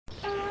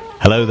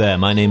Hello there,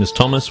 my name is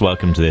Thomas.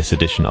 Welcome to this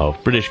edition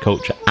of British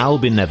Culture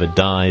Albion Never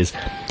Dies.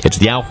 It's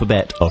the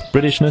alphabet of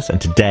Britishness, and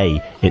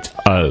today it's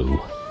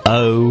O.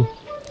 O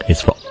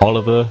is for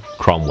Oliver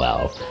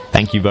Cromwell.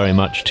 Thank you very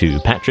much to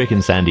Patrick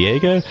in San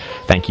Diego.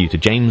 Thank you to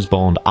James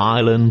Bond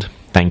Ireland.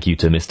 Thank you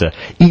to Mr.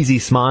 Easy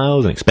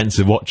Smiles and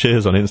Expensive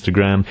Watches on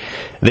Instagram.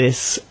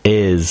 This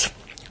is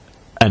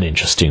an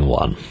interesting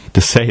one, to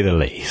say the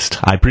least.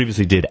 I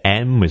previously did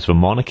M was for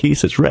monarchy,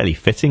 so it's really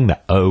fitting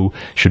that O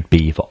should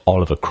be for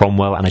Oliver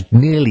Cromwell, and I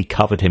nearly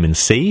covered him in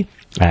C,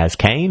 as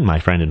Kane, my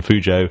friend in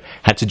Fuzhou,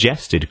 had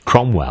suggested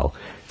Cromwell,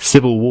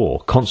 Civil War,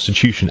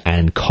 Constitution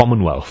and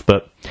Commonwealth,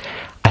 but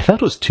I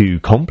felt it was too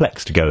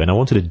complex to go in. I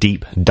wanted a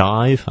deep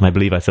dive, and I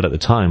believe I said at the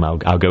time,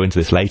 I'll go into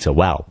this later.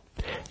 Well,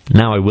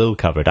 now I will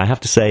cover it. I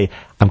have to say,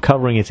 I'm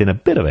covering it in a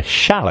bit of a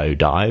shallow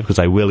dive, because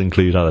I will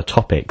include other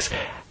topics,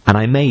 and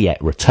I may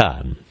yet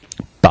return,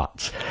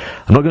 but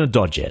I'm not going to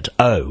dodge it.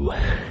 O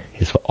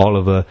is for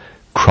Oliver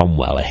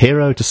Cromwell, a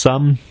hero to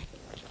some,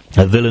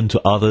 a villain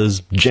to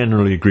others,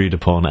 generally agreed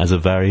upon as a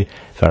very,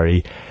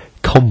 very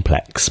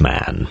complex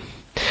man.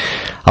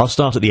 I'll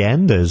start at the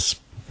end, as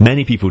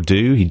many people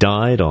do. He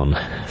died on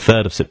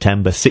 3rd of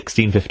September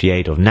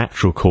 1658 of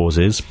natural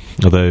causes,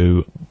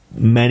 although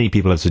many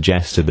people have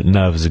suggested that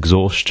nervous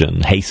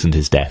exhaustion hastened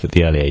his death at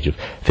the early age of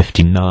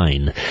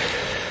 59.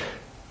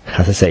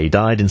 As I say, he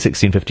died in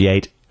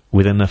 1658.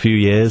 Within a few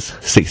years,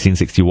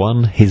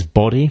 1661, his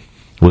body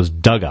was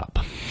dug up,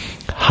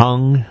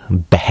 hung,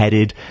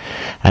 beheaded,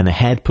 and the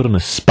head put on a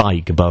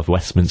spike above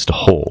Westminster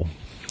Hall.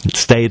 It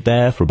stayed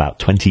there for about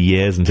 20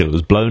 years until it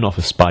was blown off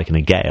a spike in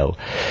a gale,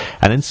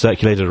 and then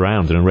circulated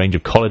around in a range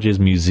of colleges,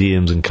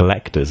 museums, and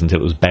collectors until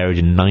it was buried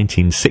in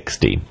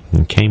 1960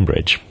 in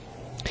Cambridge.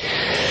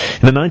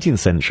 In the 19th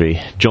century,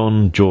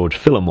 John George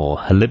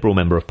Phillimore, a Liberal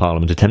Member of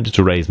Parliament, attempted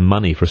to raise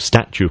money for a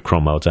statue of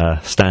Cromwell to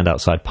stand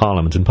outside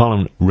Parliament, and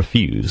Parliament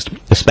refused,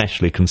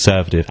 especially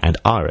Conservative and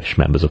Irish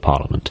members of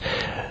Parliament.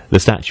 The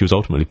statue was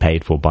ultimately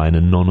paid for by an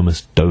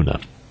anonymous donor.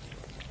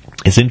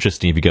 It's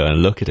interesting if you go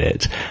and look at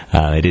it.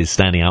 It is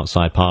standing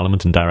outside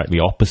Parliament, and directly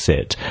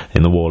opposite,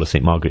 in the wall of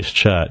St Margaret's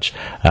Church,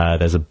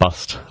 there's a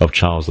bust of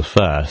Charles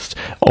I.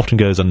 Often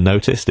goes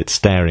unnoticed. It's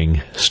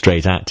staring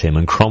straight at him,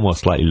 and Cromwell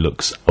slightly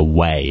looks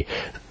away.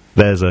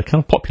 There's a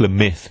kind of popular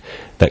myth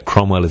that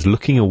Cromwell is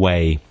looking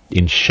away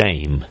in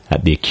shame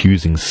at the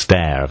accusing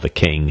stare of the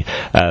king,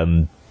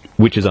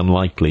 which is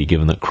unlikely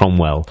given that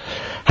Cromwell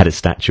had his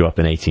statue up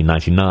in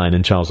 1899,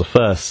 and Charles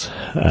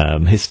I,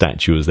 his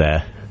statue was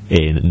there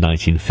in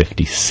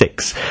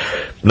 1956.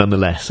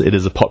 Nonetheless, it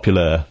is a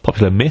popular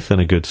myth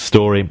and a good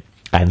story,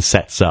 and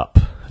sets up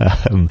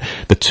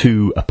the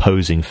two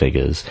opposing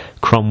figures,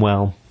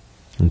 Cromwell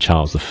and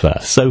Charles I.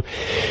 So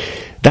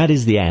that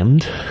is the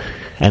end,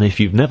 and if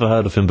you've never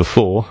heard of him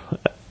before,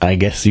 I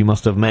guess you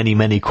must have many,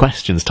 many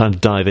questions. Time to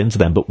dive into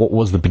them. But what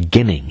was the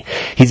beginning?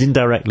 He's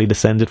indirectly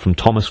descended from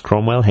Thomas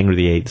Cromwell, Henry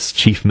VIII's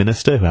chief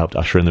minister, who helped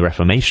usher in the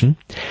Reformation,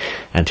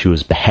 and who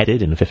was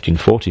beheaded in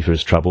 1540 for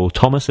his trouble.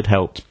 Thomas had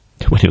helped,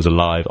 when he was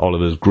alive,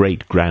 Oliver's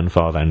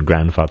great-grandfather and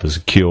grandfather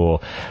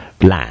secure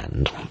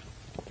land.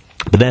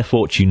 But their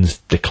fortunes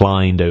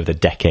declined over the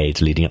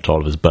decades leading up to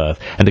Oliver's birth,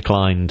 and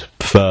declined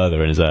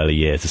further in his early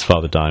years. His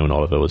father died when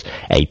Oliver was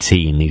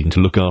 18, needing to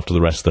look after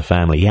the rest of the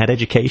family. He had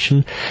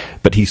education,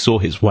 but he saw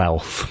his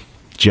wealth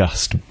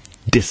just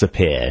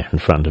disappear in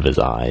front of his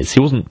eyes. He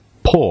wasn't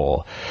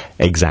poor,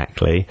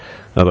 exactly,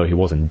 although he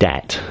was in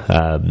debt,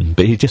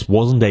 but he just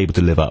wasn't able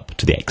to live up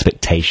to the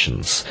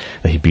expectations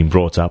that he'd been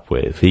brought up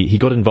with. He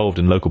got involved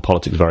in local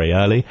politics very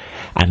early,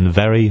 and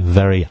very,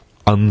 very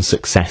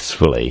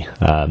unsuccessfully,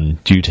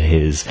 due to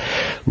his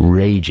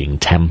raging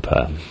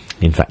temper.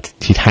 In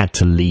fact, he'd had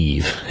to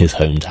leave his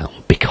hometown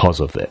because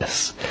of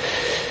this.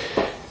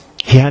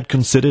 He had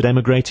considered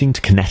emigrating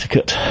to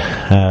Connecticut,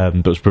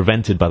 but was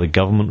prevented by the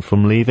government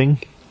from leaving,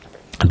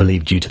 I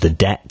believe due to the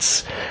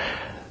debts.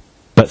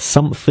 But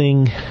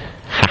something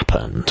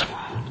happened.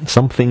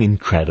 Something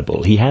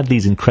incredible. He had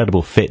these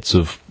incredible fits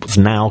of what's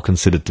now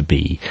considered to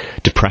be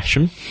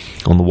depression,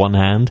 on the one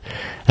hand,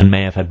 and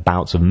may have had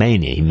bouts of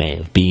mania. He may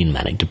have been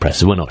manic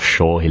depressive. We're not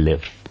sure. He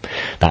lived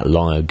that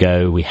long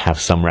ago. We have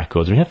some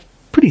records. We have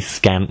pretty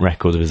scant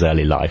records of his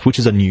early life, which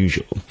is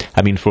unusual.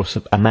 I mean, for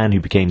a man who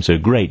became so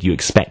great, you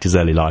expect his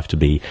early life to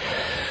be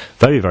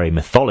very, very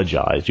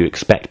mythologized. You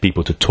expect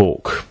people to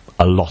talk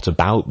a lot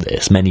about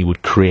this. Many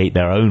would create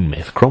their own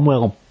myth.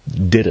 Cromwell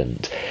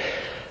didn't.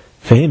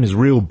 For him, his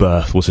real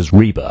birth was his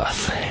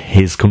rebirth,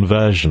 his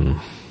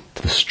conversion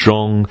to the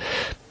strong,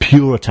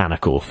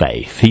 puritanical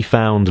faith he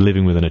found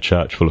living within a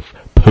church full of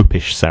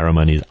popish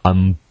ceremonies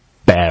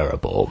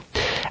unbearable.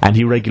 And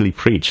he regularly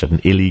preached at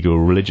an illegal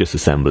religious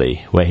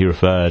assembly, where he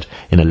referred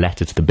in a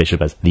letter to the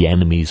bishop as the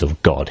enemies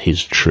of God,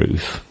 his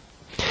truth.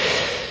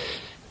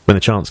 When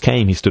the chance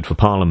came, he stood for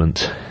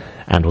Parliament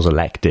and was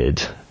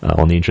elected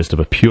on the interest of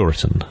a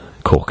Puritan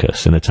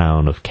caucus in the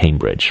town of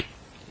Cambridge.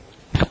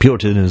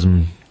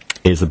 Puritanism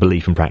is the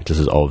belief and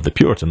practices of the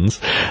Puritans,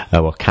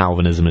 while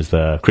Calvinism is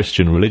the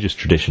Christian religious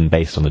tradition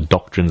based on the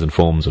doctrines and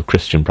forms of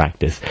Christian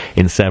practice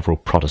in several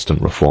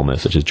Protestant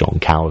reformers, such as John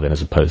Calvin,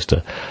 as opposed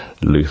to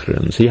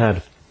Lutherans. He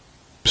had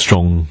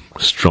strong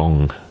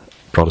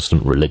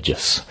Protestant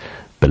religious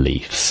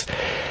beliefs,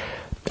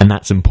 and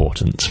that's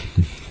important.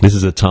 This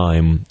is a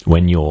time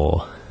when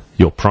your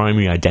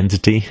primary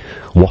identity,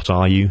 what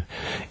are you,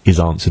 is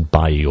answered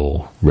by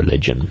your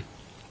religion.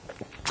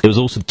 It was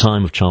also the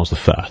time of Charles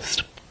I.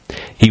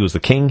 He was the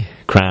king,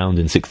 crowned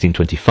in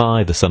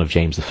 1625, the son of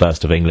James I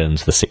of England,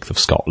 the 6th of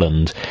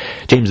Scotland.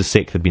 James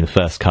VI had been the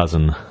first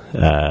cousin,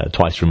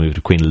 twice removed,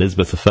 of Queen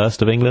Elizabeth I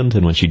of England,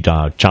 and when she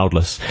died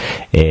childless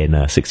in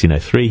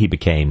 1603, he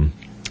became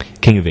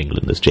King of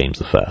England as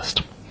James I.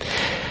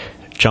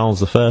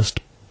 Charles I,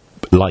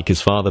 like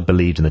his father,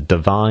 believed in the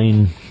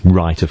divine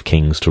right of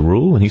kings to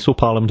rule, and he saw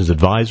Parliament as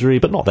advisory,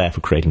 but not there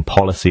for creating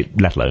policy,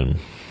 let alone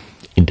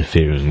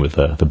interfering with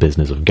the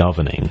business of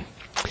governing.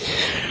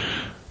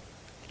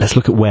 Let's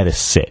look at where this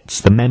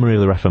sits. The memory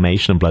of the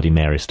Reformation and Bloody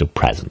Mary is still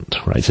present,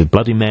 right? So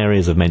Bloody Mary,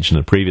 as I've mentioned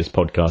in a previous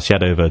podcast, she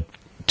had over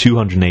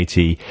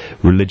 280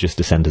 religious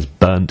dissenters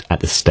burnt at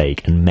the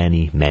stake and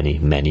many, many,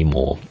 many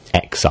more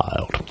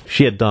exiled.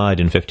 She had died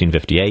in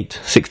 1558,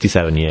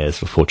 67 years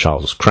before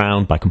Charles was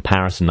crowned. By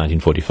comparison,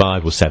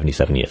 1945 was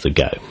 77 years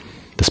ago.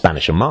 The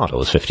Spanish Armada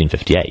was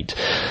 1558,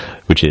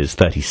 which is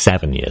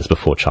 37 years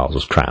before Charles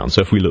was crowned.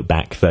 So if we look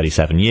back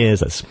 37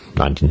 years, that's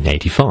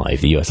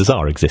 1985. The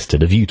USSR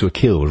existed. A View to a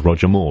Kill with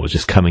Roger Moore was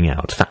just coming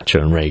out. Thatcher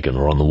and Reagan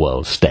were on the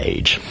world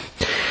stage.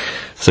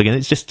 So again,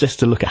 it's just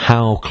to look at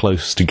how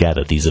close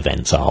together these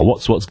events are.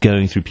 What's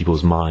going through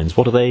people's minds?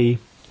 What are they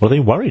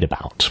worried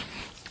about?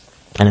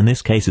 And in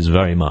this case, it's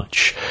very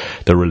much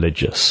the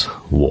religious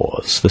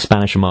wars. The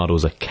Spanish Armada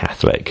was a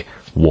Catholic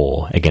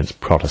war against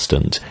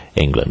Protestant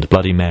England.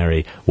 Bloody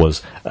Mary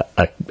was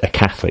a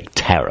Catholic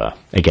terror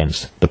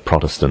against the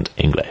Protestant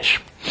English.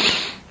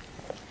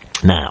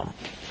 Now,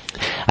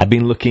 I've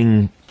been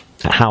looking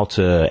at how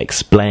to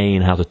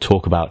explain, how to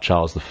talk about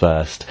Charles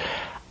I,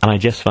 and I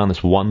just found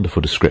this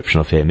wonderful description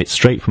of him. It's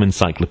straight from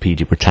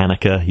Encyclopedia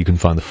Britannica. You can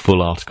find the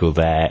full article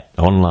there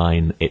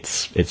online.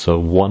 It's a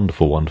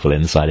wonderful, wonderful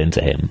insight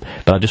into him.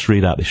 But I'll just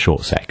read out this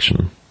short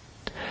section.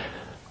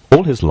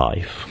 All his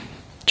life,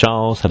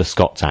 Charles had a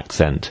Scots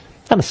accent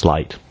and a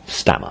slight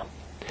stammer.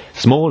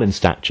 Small in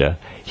stature,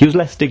 he was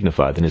less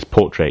dignified than his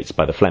portraits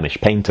by the Flemish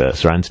painter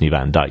Sir Anthony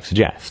van Dyck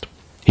suggest.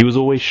 He was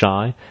always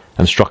shy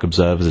and struck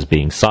observers as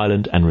being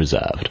silent and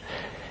reserved.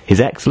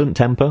 His excellent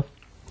temper,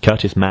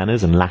 courteous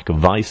manners and lack of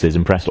vices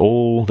impressed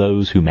all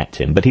those who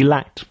met him, but he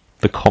lacked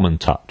the common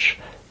touch,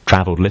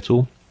 travelled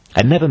little,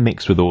 and never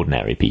mixed with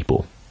ordinary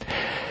people.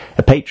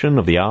 A patron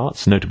of the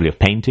arts, notably of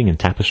painting and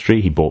tapestry,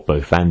 he brought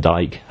both Van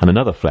Dyck and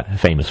another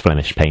famous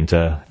Flemish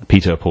painter,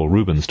 Peter Paul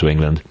Rubens, to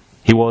England.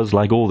 He was,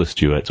 like all the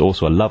Stuarts,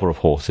 also a lover of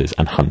horses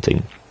and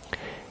hunting.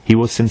 He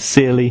was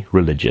sincerely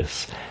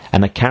religious,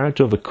 and the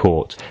character of the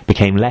court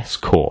became less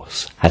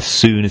coarse as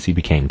soon as he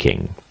became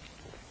king.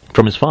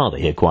 From his father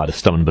he acquired a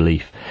stubborn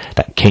belief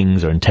that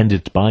kings are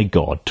intended by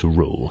God to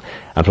rule,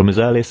 and from his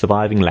earliest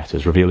surviving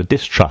letters reveal a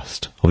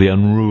distrust of the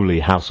unruly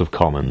House of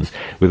Commons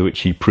with which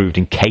he proved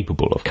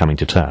incapable of coming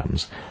to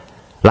terms.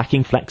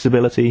 Lacking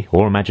flexibility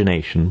or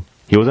imagination,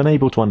 he was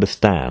unable to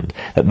understand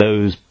that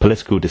those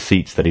political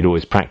deceits that he'd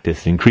always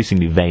practiced in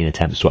increasingly vain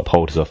attempts to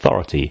uphold his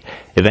authority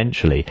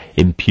eventually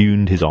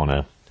impugned his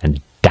honour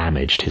and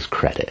damaged his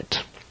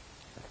credit.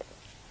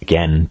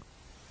 Again,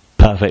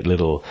 perfect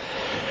little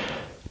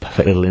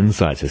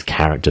insights, his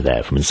character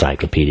there from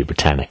Encyclopedia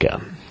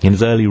Britannica. In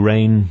his early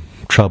reign,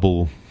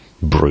 trouble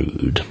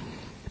brewed.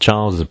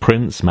 Charles, as a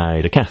prince,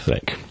 married a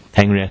Catholic,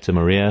 Henrietta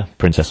Maria,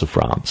 Princess of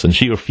France, and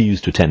she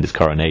refused to attend his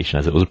coronation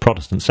as it was a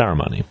Protestant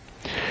ceremony.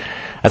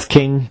 As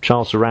king,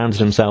 Charles surrounded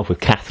himself with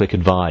Catholic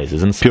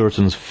advisers, and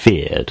Puritans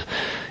feared,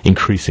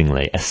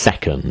 increasingly, a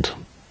second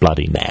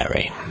Bloody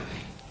Mary.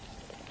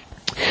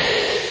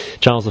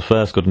 Charles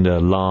I got into a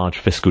large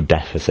fiscal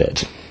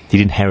deficit.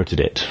 He'd inherited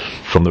it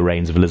from the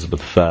reigns of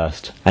Elizabeth I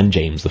and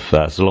James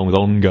I, along with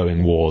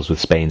ongoing wars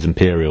with Spain's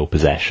imperial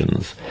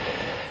possessions.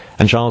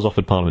 And Charles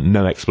offered Parliament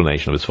no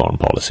explanation of his foreign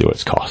policy or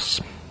its costs.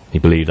 He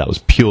believed that was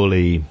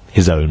purely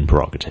his own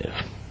prerogative.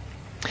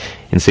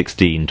 In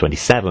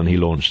 1627, he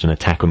launched an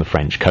attack on the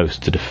French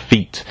coast to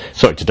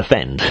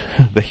defend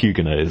the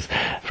Huguenots,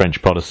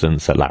 French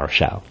Protestants at La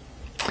Rochelle.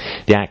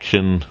 The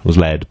action was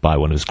led by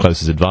one of his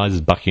closest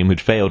advisers, Buckingham, who'd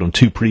failed on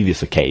 2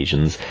 previous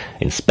occasions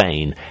in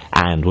Spain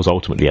and was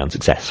ultimately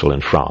unsuccessful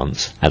in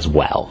France as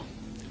well.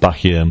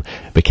 Buckingham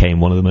became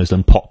one of the most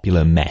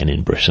unpopular men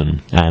in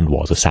Britain and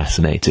was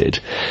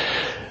assassinated.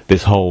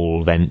 This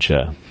whole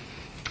venture,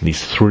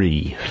 these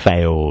 3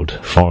 failed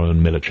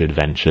foreign military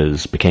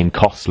adventures, became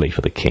costly for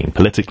the king,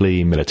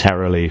 politically,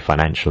 militarily,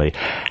 financially,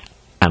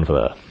 and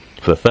for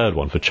the third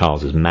one, for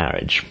Charles's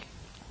marriage.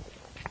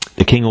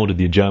 The king ordered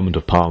the adjournment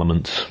of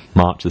Parliament,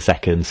 March the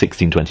 2nd,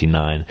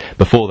 1629.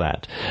 Before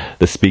that,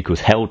 the Speaker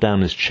was held down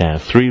in his chair.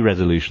 3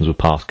 resolutions were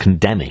passed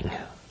condemning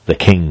the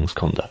king's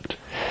conduct.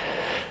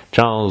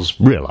 Charles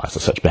realised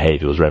that such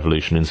behaviour was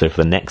revolutionary, and so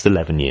for the next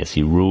 11 years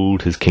he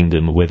ruled his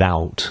kingdom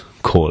without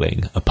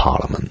calling a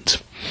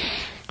parliament.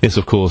 This,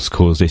 of course,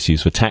 caused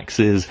issues for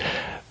taxes,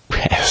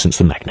 ever since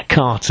the Magna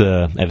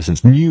Carta, ever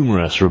since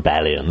numerous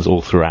rebellions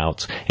all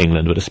throughout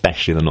England, but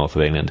especially in the north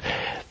of England.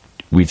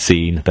 We'd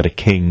seen that a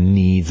king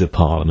needs a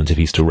parliament if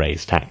he's to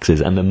raise taxes,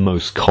 and the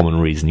most common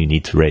reason you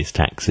need to raise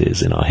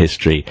taxes in our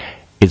history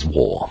is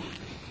war.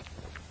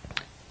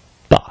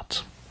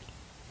 But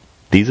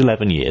these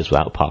 11 years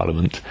without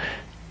parliament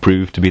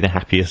proved to be the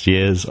happiest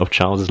years of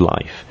Charles's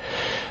life.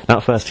 Now,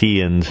 at first,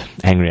 he and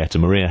Henrietta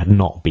Maria had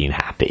not been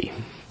happy.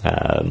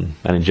 And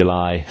in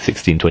July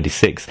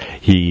 1626,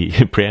 he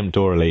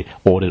peremptorily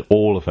ordered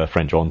all of her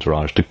French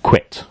entourage to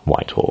quit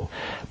Whitehall.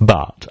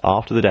 But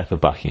after the death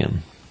of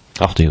Buckingham,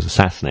 after he was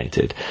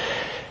assassinated,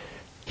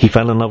 he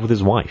fell in love with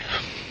his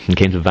wife and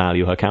came to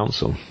value her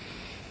counsel.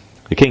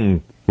 The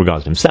king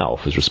regarded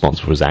himself as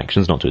responsible for his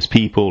actions, not to his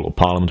people or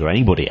parliament or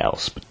anybody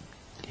else, but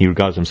he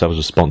regarded himself as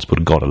responsible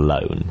to God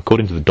alone,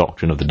 according to the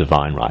doctrine of the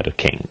divine right of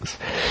kings.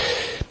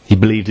 He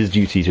believed his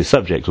duty to his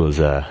subjects was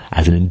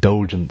as an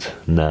indulgent,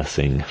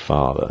 nursing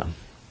father.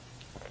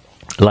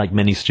 Like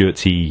many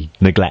Stuarts, he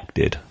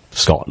neglected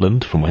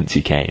Scotland, from whence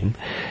he came,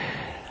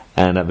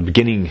 and at the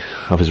beginning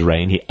of his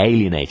reign he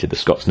alienated the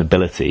Scots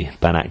nobility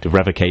by an act of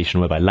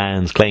revocation whereby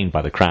lands claimed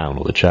by the crown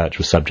or the church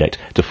were subject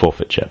to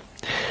forfeiture.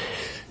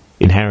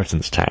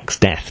 Inheritance tax,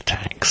 death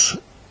tax,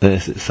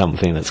 this is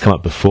something that's come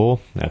up before.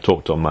 I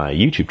talked on my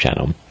YouTube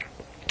channel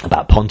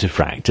about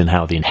Pontefract and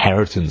how the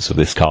inheritance of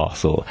this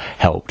castle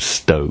helped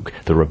stoke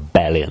the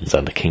rebellions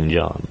under King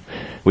John.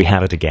 We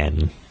have it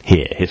again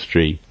here.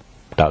 History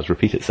does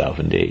repeat itself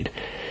indeed.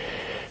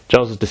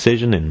 Charles's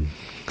decision in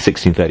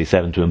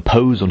 1637 to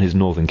impose on his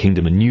northern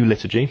kingdom a new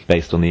liturgy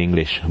based on the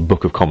English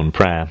Book of Common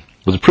Prayer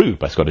was approved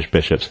by Scottish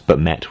bishops but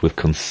met with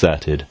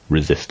concerted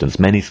resistance.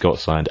 Many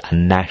Scots signed a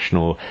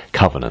national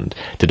covenant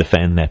to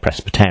defend their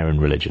Presbyterian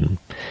religion.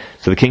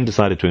 So the king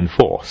decided to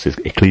enforce his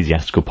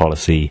ecclesiastical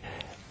policy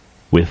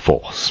with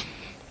force.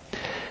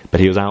 But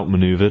he was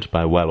outmanoeuvred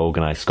by a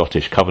well-organised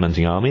Scottish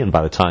Covenanting army, and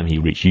by the time he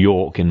reached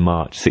York in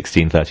March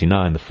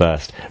 1639, the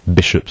First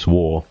Bishops'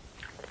 War,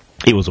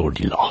 it was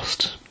already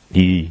lost.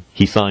 He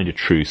signed a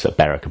truce at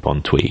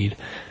Berwick-upon-Tweed.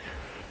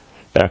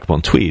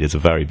 Berwick-upon-Tweed is a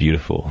very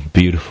beautiful,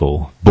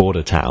 beautiful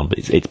border town, but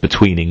it's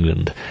between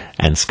England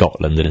and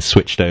Scotland, and it's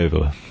switched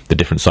over the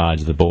different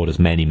sides of the borders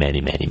many, many,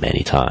 many,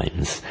 many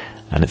times.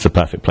 And it's a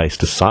perfect place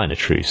to sign a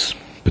truce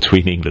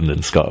between England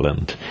and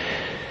Scotland.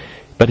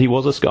 But he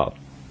was a Scot.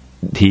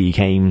 He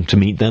came to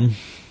meet them,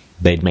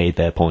 they'd made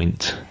their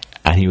point,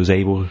 and he was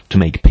able to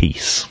make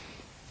peace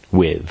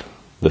with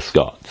the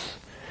Scots.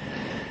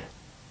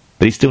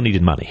 But he still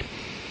needed money.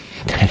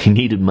 He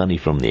needed money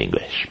from the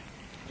English.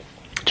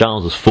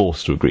 Charles was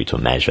forced to agree to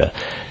a measure,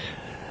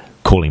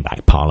 calling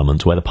back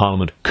Parliament, where the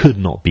Parliament could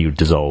not be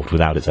dissolved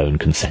without its own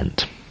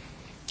consent.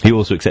 He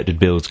also accepted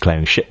bills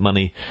declaring ship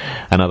money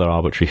and other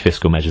arbitrary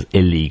fiscal measures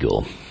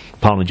illegal.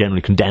 Parliament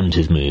generally condemned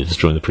his moves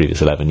during the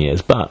previous 11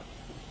 years, but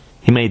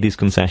he made these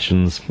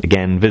concessions,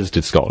 again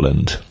visited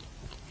Scotland,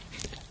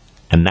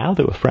 and now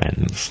they were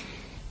friends.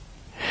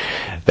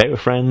 They were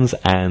friends,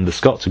 and the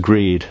Scots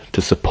agreed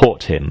to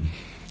support him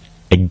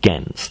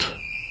against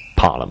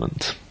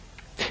Parliament.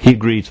 He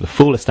agreed to the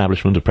full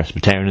establishment of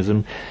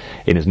Presbyterianism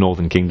in his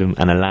northern kingdom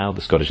and allowed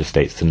the Scottish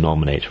estates to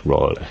nominate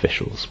royal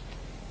officials.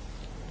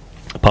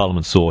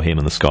 Parliament saw him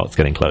and the Scots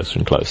getting closer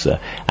and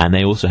closer, and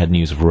they also had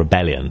news of a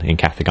rebellion in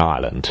Catholic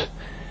Ireland.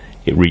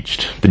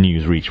 The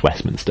news reached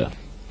Westminster.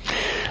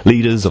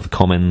 Leaders of the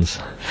Commons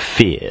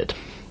feared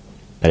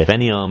that if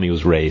any army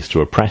was raised to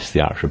repress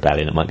the Irish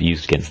rebellion, it might be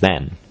used against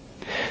them.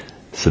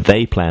 So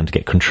they planned to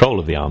get control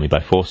of the army by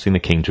forcing the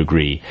king to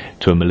agree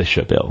to a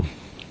militia bill.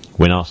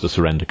 When asked to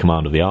surrender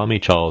command of the army,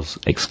 Charles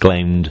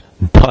exclaimed,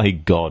 "By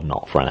God,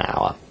 not for an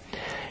hour."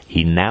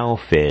 He now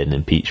feared an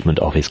impeachment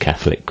of his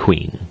Catholic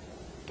queen,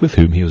 with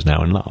whom he was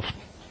now in love.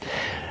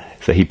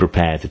 So he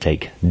prepared to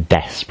take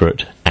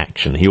desperate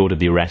action. He ordered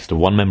the arrest of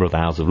one member of the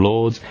House of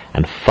Lords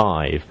and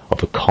 5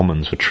 of the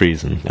Commons for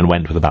treason, and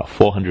went with about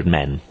 400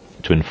 men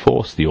to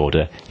enforce the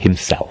order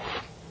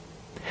himself.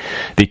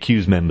 The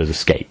accused members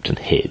escaped and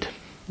hid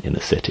in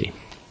the city.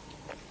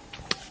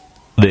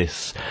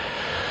 This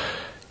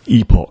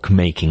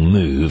epoch-making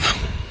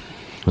move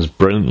was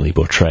brilliantly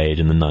portrayed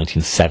in the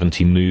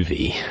 1970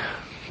 movie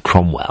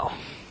Cromwell,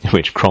 in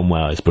which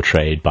Cromwell is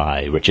portrayed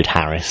by Richard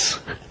Harris,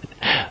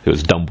 who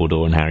was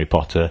Dumbledore in Harry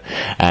Potter,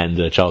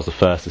 and Charles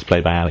I is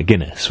played by Alec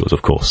Guinness, who was,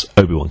 of course,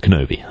 Obi-Wan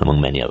Kenobi, among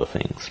many other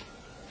things.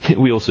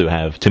 We also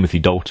have Timothy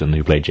Dalton,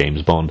 who played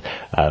James Bond,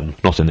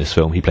 not in this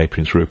film, he played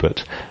Prince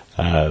Rupert,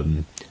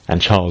 and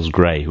Charles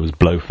Grey, who was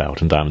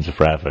Blofeld in Diamonds Are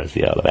Forever as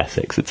the Earl of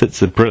Essex.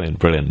 It's a brilliant,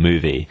 brilliant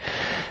movie,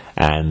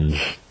 and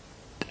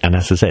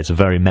as I say, it's a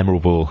very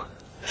memorable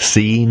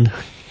scene.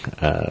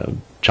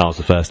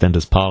 Charles I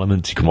enters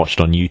Parliament. You can watch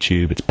it on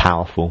YouTube. It's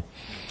powerful.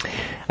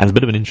 And there's a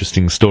bit of an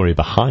interesting story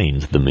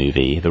behind the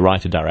movie. The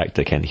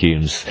writer-director, Ken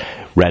Humes,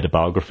 read a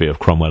biography of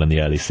Cromwell in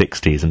the early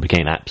 60s and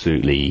became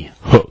absolutely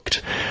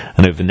hooked.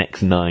 And over the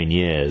next 9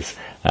 years,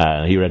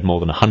 he read more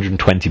than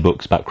 120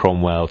 books about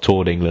Cromwell,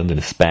 toured England in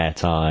his spare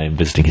time,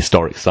 visiting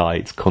historic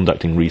sites,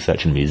 conducting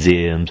research in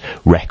museums,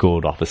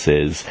 record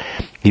offices.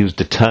 He was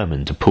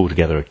determined to pull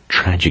together a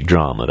tragic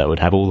drama that would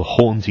have all the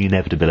haunting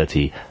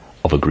inevitability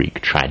of a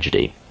Greek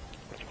tragedy.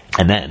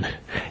 And then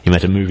he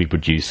met a movie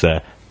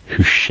producer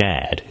who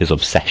shared his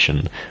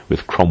obsession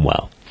with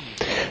Cromwell.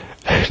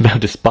 Now,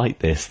 despite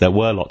this, there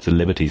were lots of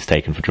liberties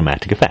taken for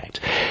dramatic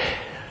effect.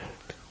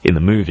 In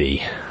the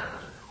movie,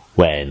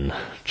 when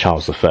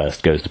Charles I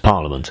goes to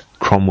Parliament,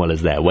 Cromwell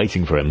is there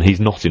waiting for him. He's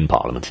not in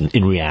Parliament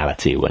in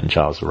reality when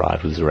Charles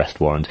arrived with his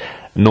arrest warrant,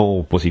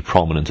 nor was he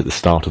prominent at the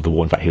start of the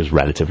war. In fact, he was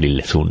relatively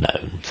little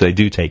known. So they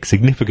do take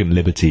significant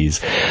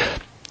liberties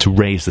to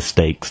raise the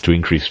stakes, to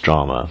increase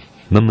drama.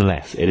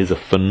 Nonetheless, it is a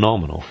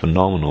phenomenal,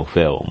 phenomenal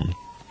film.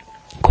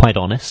 Quite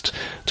honest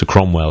to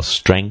Cromwell's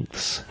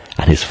strengths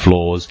and his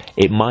flaws.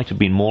 It might have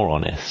been more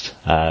honest.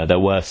 There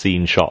were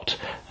scenes shot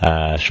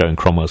showing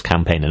Cromwell's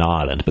campaign in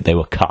Ireland, but they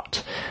were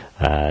cut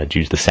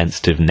due to the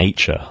sensitive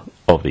nature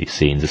of these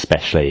scenes,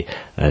 especially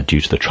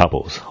due to the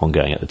troubles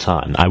ongoing at the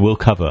time. I will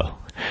cover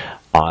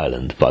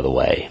Ireland, by the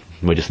way.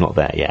 We're just not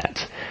there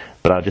yet.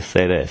 But I'll just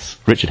say this.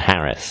 Richard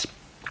Harris,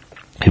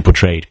 who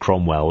portrayed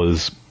Cromwell,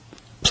 was,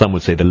 some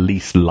would say, the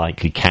least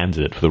likely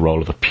candidate for the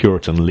role of a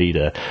Puritan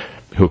leader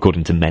who,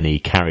 according to many,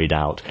 carried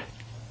out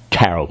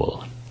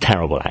terrible,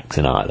 terrible acts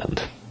in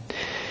Ireland.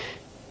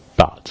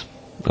 But,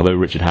 although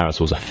Richard Harris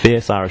was a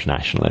fierce Irish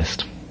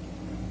nationalist,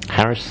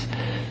 Harris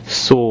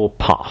saw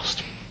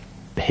past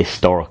the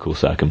historical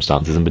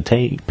circumstances and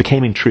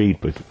became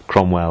intrigued with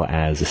Cromwell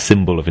as a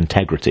symbol of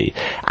integrity,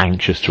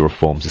 anxious to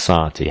reform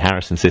society.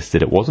 Harris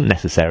insisted it wasn't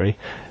necessary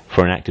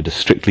for an actor to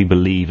strictly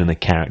believe in the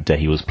character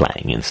he was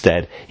playing.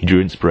 Instead, he drew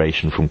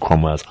inspiration from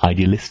Cromwell's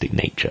idealistic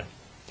nature.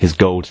 His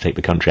goal to take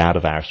the country out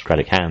of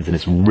aristocratic hands, and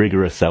his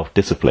rigorous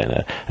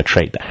self-discipline, a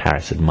trait that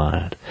Harris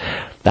admired.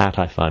 That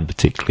I find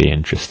particularly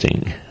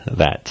interesting,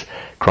 that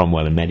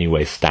Cromwell in many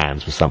ways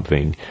stands for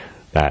something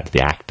that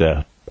the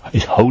actor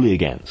is wholly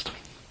against.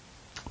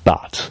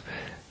 But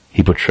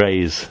he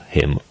portrays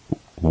him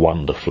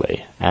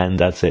wonderfully,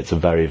 and I'd say it's a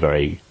very,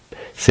 very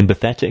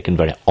sympathetic and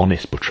very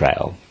honest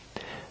portrayal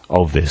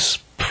of this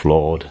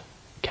flawed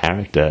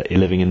character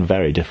living in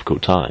very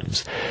difficult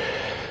times.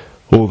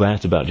 All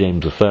that about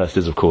James I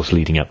is, of course,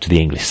 leading up to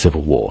the English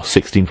Civil War,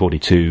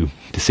 1642 to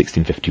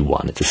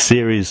 1651. It's a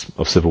series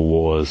of civil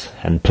wars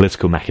and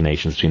political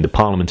machinations between the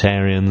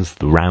parliamentarians,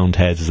 the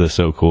Roundheads as they're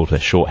so-called, their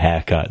short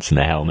haircuts and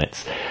their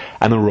helmets,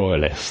 and the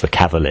royalists, the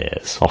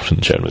cavaliers, often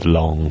shown with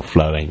long,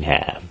 flowing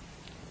hair.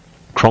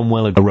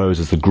 Cromwell arose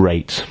as the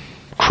great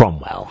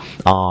Cromwell,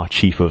 our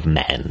chief of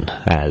men,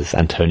 as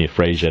Antonia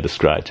Fraser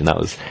described him. That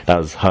was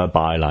her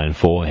byline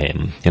for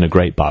him in a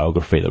great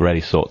biography that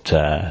really sought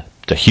to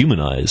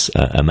humanise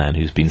a man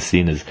who's been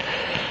seen as,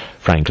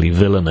 frankly,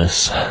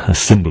 villainous, a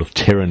symbol of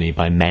tyranny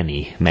by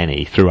many,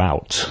 many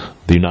throughout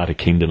the United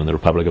Kingdom and the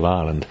Republic of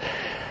Ireland.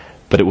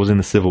 But it was in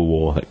the Civil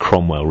War that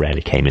Cromwell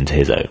really came into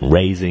his own,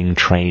 raising,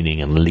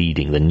 training and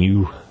leading the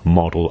new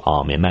model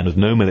army. A man with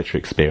no military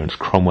experience,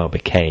 Cromwell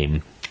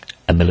became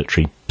a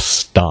military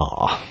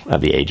star at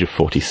the age of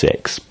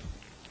 46.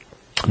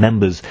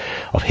 Members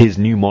of his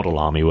new model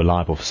army were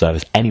liable for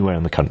service anywhere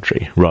in the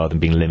country, rather than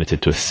being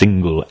limited to a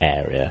single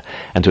area.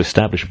 And to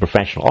establish a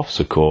professional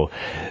officer corps,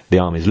 the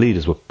army's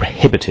leaders were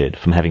prohibited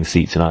from having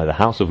seats in either the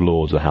House of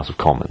Lords or the House of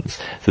Commons.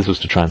 So this was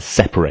to try and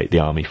separate the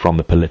army from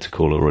the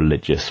political or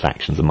religious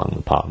factions among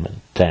the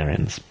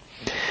parliamentarians.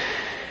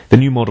 The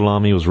new model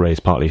army was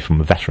raised partly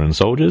from veteran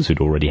soldiers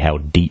who'd already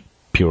held deep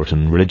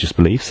Puritan religious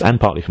beliefs,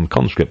 and partly from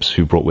conscripts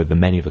who brought with them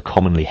many of the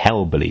commonly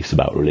held beliefs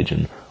about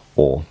religion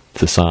or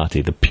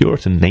society. The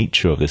Puritan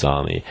nature of this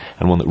army,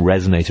 and one that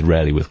resonated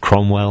rarely with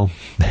Cromwell.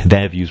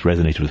 Their views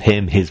resonated with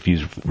him, his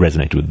views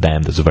resonated with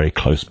them. There's a very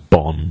close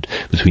bond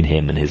between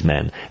him and his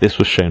men. This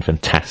was shown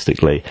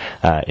fantastically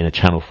in a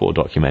Channel 4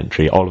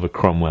 documentary, Oliver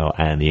Cromwell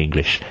and the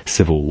English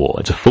Civil War.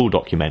 It's a full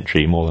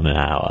documentary, more than an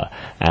hour,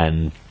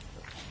 and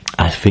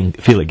I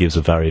feel it gives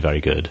a very, very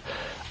good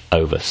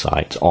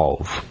oversight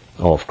of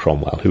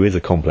Cromwell, who is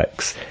a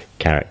complex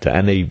character,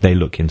 and they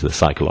look into the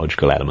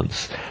psychological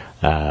elements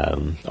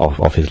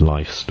of his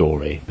life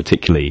story,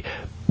 particularly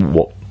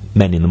what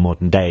men in the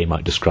modern day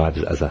might describe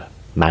as a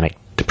manic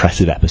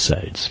depressive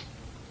episodes.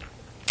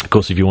 Of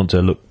course, if you want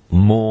to look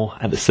more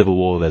at the Civil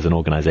War, there's an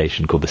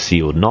organisation called the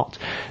Sealed Knot.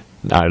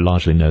 I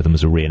largely know them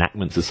as a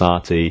reenactment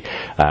society.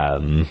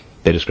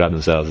 They describe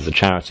themselves as a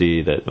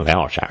charity. They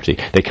are a charity.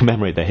 They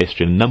commemorate their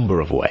history in a number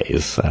of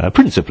ways,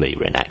 principally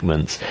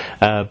reenactments,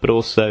 but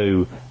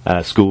also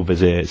school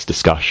visits,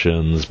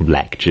 discussions,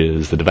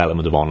 lectures, the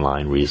development of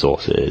online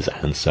resources,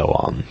 and so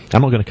on.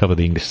 I'm not going to cover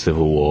the English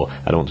Civil War.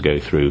 I don't want to go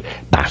through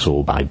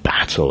battle by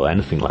battle or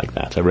anything like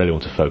that. I really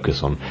want to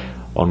focus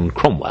on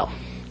Cromwell.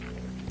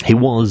 He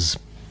was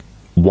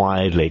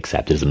widely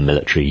accepted as a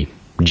military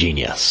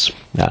genius,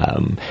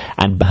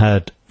 and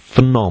had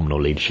phenomenal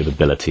leadership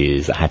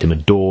abilities that had him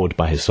adored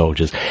by his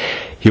soldiers.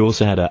 He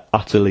also had an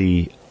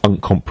utterly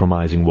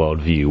uncompromising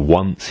worldview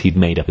once he'd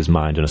made up his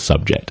mind on a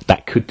subject.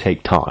 That could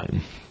take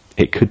time.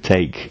 It could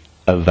take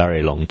a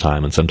very long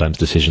time, and sometimes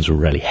decisions were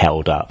really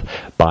held up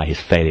by his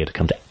failure to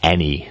come to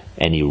any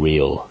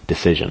real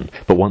decision.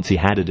 But once he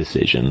had a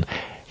decision,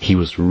 he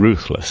was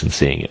ruthless in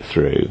seeing it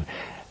through,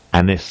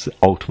 and this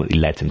ultimately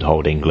led him to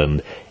hold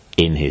England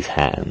in his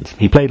hands.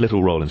 He played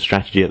little role in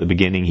strategy at the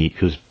beginning. He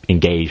was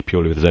engaged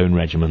purely with his own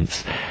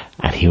regiments,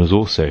 and he was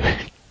also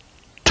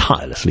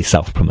tirelessly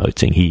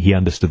self-promoting. He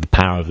understood the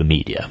power of the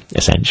media,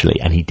 essentially,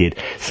 and he did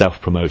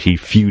self-promote. He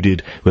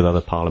feuded with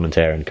other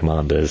parliamentarian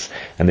commanders,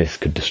 and this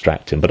could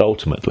distract him. But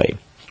ultimately,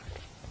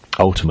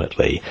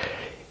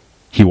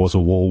 he was a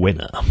war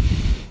winner.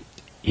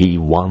 He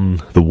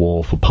won the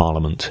war for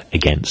Parliament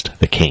against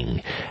the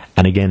king.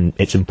 And again,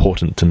 it's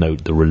important to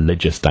note the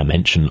religious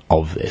dimension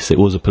of this. It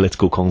was a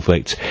political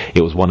conflict,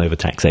 it was one over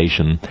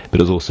taxation, but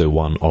it was also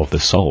one of the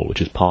soul,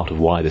 which is part of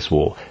why this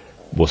war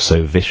was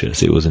so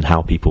vicious. It was in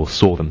how people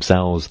saw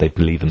themselves. They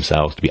believed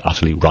themselves to be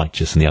utterly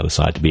righteous and the other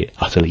side to be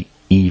utterly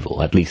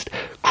evil. At least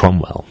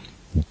Cromwell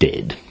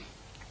did.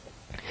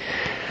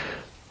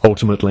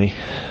 Ultimately,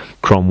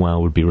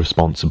 Cromwell would be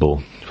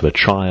responsible for the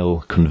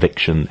trial,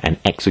 conviction and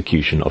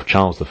execution of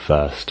Charles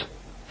I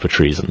for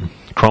treason.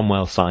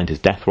 Cromwell signed his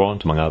death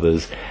warrant, among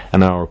others,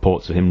 and there are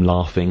reports of him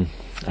laughing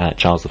at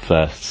Charles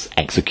I's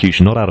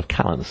execution, not out of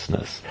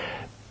callousness,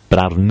 but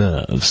out of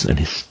nerves and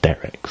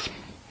hysterics.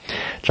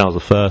 Charles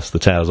I, the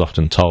tale is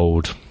often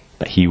told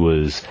that he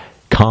was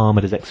calm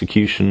at his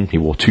execution. He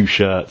wore 2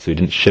 shirts so he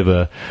didn't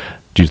shiver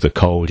due to the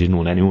cold. He didn't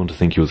want anyone to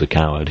think he was a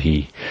coward.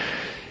 He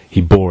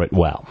bore it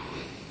well.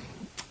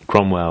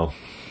 Cromwell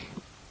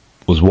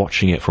was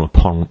watching it from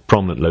a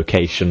prominent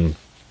location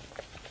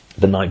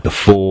the night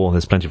before.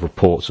 There's plenty of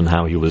reports on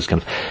how he was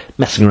kind of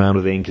messing around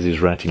with ink as he was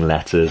writing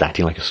letters,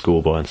 acting like a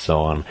schoolboy and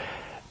so on.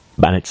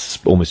 And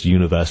it's almost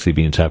universally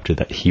been interpreted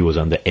that he was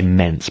under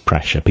immense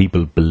pressure.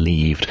 People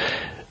believed,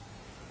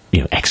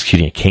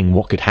 executing a king,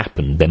 what could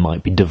happen? There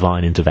might be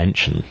divine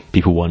intervention.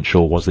 People weren't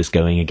sure, was this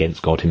going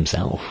against God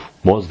himself?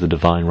 Was the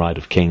divine right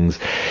of kings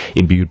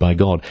imbued by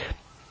God?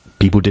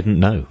 People didn't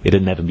know. It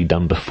had never been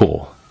done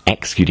before.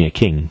 Executing a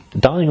king,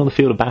 dying on the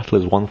field of battle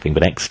is one thing,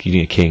 but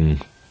executing a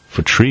king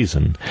for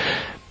treason,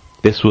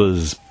 this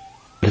was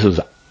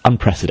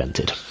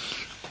unprecedented.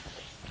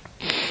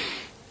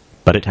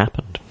 But it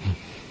happened.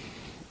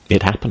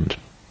 It happened.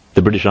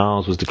 The British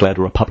Isles was declared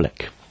a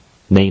republic,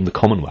 named the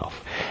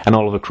Commonwealth, and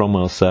Oliver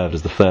Cromwell served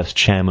as the first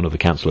chairman of the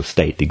Council of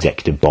State, the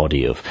executive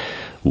body of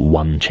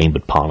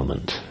one-chambered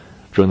parliament.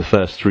 During the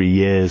first 3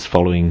 years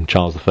following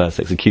Charles I's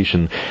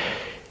execution,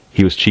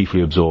 he was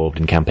chiefly absorbed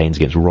in campaigns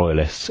against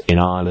royalists in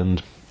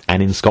Ireland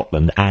and in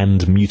Scotland,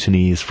 and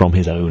mutinies from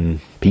his own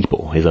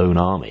people, his own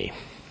army.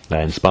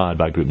 They're inspired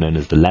by a group known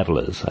as the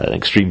Levellers, an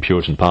extreme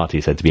Puritan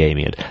party said to be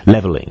aiming at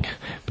levelling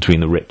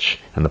between the rich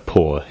and the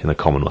poor in the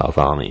Commonwealth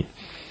army.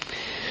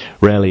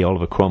 Rarely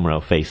Oliver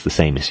Cromwell faced the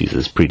same issues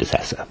as his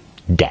predecessor: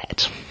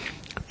 debt,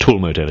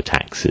 tumult over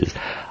taxes,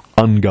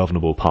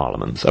 ungovernable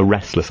parliaments, a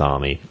restless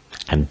army,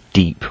 and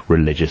deep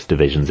religious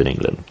divisions in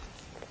England.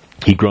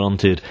 He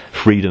granted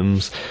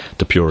freedoms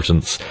to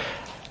Puritans,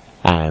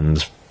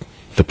 and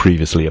the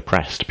previously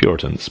oppressed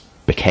Puritans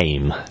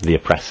became the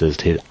oppressors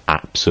to his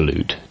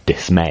absolute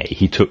dismay.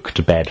 He took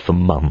to bed for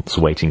months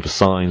waiting for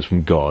signs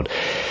from God,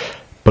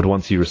 but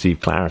once he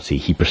received clarity,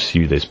 he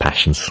pursued those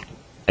passions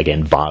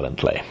again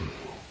violently.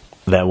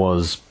 There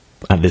was,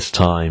 at this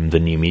time, the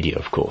new media,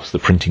 of course, the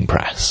printing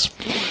press.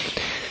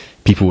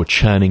 People were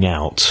churning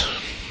out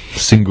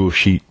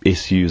single-sheet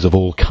issues of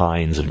all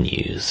kinds of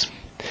news.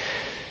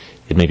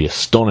 It may be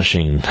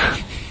astonishing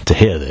to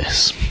hear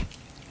this,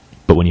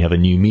 but when you have a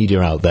new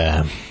media out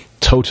there,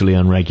 totally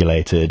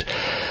unregulated,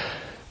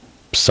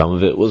 some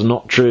of it was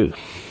not true.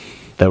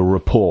 There were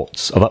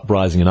reports of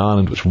uprising in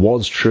Ireland, which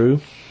was true.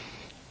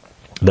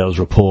 There was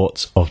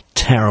reports of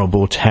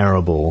terrible,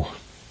 terrible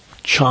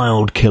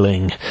child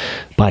killing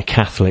by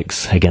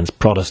Catholics against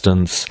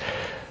Protestants,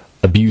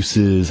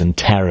 abuses and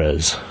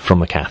terrors from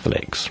the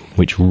Catholics,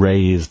 which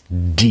raised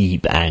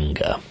deep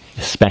anger,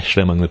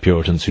 especially among the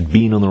Puritans who'd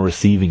been on the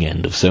receiving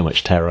end of so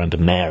much terror under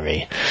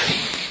Mary.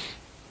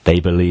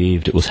 They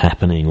believed it was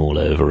happening all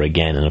over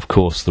again, and of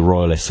course the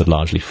Royalists had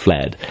largely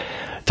fled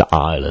to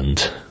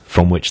Ireland,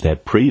 from which they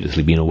had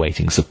previously been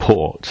awaiting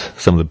support.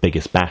 Some of the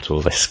biggest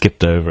battles, I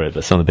skipped over it,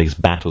 but some of the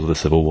biggest battles of the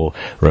Civil War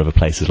were over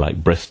places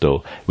like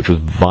Bristol, which was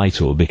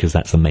vital because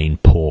that's the main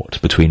port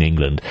between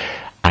England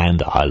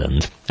and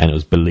Ireland, and it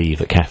was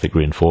believed that Catholic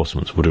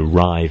reinforcements would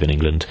arrive in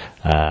England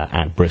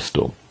at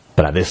Bristol.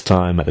 But at this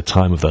time, at the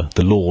time of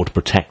the Lord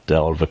Protector,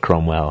 Oliver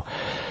Cromwell,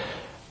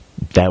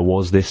 there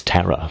was this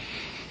terror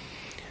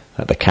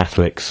that the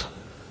Catholics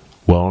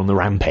were on the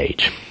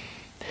rampage.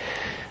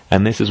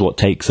 And this is what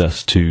takes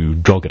us to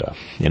Drogheda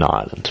in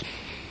Ireland.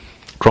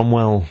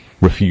 Cromwell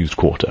refused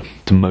quarter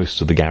to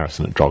most of the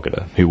garrison at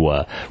Drogheda, who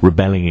were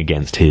rebelling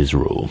against his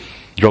rule.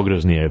 Drogheda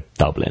was near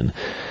Dublin,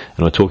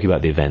 and we're talking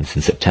about the events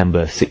in September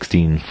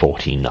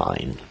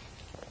 1649.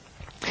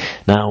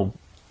 Now,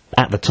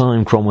 at the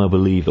time, Cromwell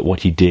believed that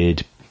what he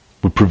did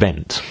would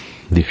prevent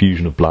the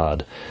effusion of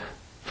blood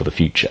for the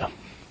future.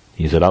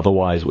 He said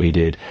otherwise what he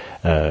did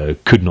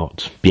could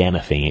not be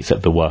anything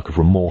except the work of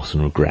remorse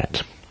and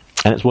regret.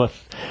 And it's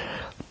worth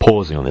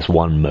pausing on this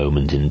one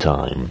moment in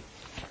time.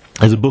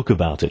 There's a book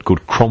about it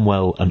called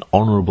Cromwell, An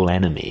Honourable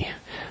Enemy,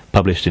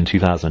 published in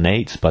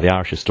 2008 by the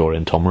Irish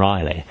historian Tom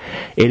Riley.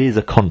 It is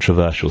a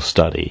controversial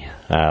study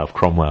of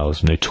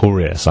Cromwell's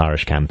notorious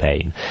Irish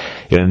campaign,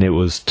 and it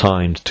was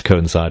timed to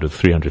coincide with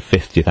the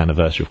 350th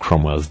anniversary of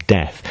Cromwell's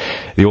death.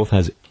 The author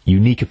has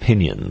unique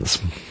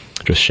opinions,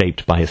 which were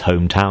shaped by his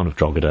hometown of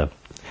Drogheda,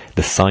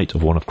 the site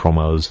of one of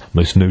Cromwell's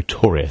most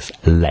notorious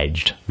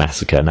alleged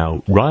massacre.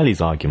 Now,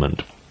 Riley's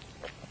argument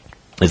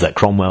is that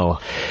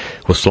Cromwell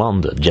was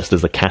slandered just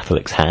as the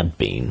Catholics had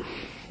been,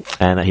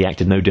 and that he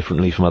acted no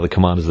differently from other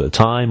commanders at the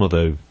time,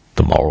 although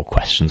the moral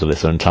questions of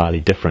this are entirely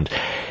different.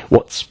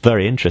 What's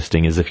very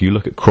interesting is if you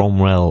look at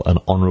Cromwell, An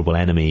Honourable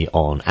Enemy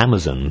on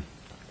Amazon,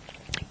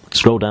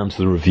 scroll down to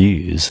the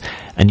reviews,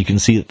 and you can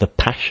see that the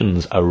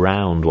passions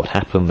around what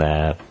happened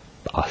there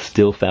are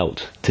still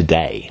felt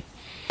today.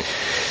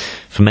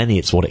 For many,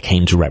 it's what it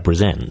came to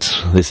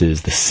represent. This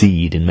is the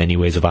seed, in many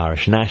ways, of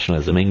Irish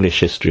nationalism. English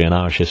history and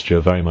Irish history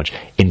are very much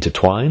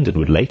intertwined and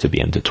would later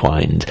be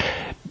intertwined.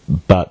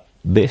 But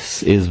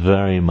this is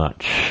very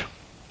much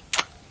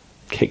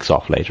kicks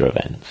off later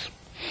events.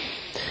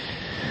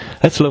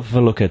 Let's have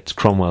a look at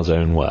Cromwell's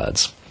own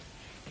words.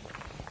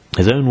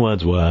 His own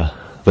words were,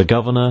 "The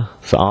governor,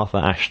 Sir Arthur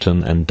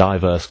Ashton, and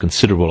divers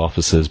considerable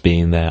officers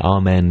being there, our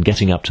men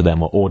getting up to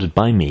them were ordered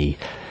by me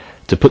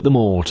to put them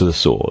all to the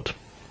sword.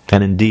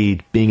 And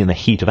indeed, being in the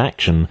heat of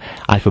action,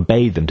 I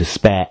forbade them to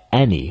spare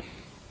any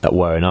that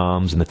were in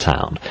arms in the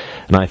town,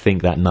 and I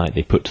think that night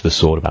they put to the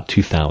sword about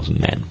 2,000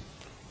 men."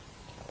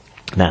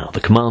 Now, the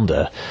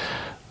commander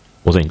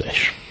was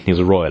English. He was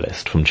a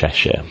royalist from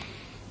Cheshire,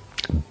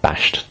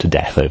 bashed to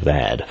death over the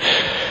head.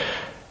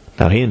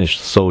 Now, he and his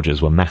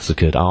soldiers were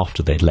massacred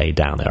after they'd laid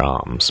down their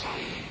arms.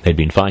 They'd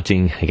been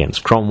fighting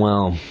against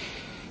Cromwell.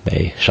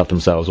 They shut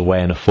themselves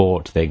away in a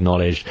fort. They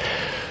acknowledged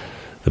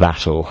the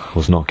battle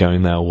was not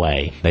going their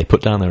way. They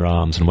put down their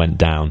arms and went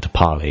down to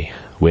parley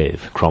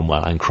with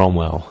Cromwell, and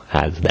Cromwell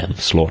had them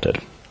slaughtered.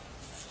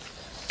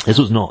 This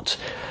was not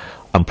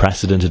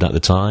unprecedented at the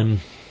time.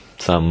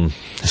 Some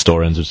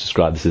historians have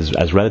described this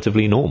as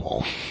relatively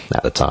normal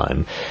at the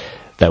time.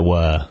 There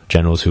were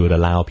generals who would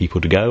allow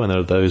people to go, and there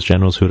were those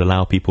generals who would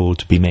allow people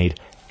to be made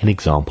an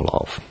example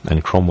of,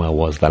 and Cromwell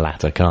was the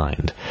latter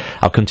kind.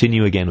 I'll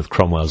continue again with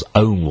Cromwell's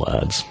own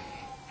words.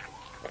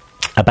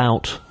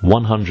 About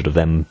 100 of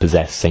them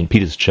possessed St.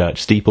 Peter's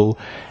Church steeple,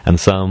 and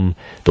some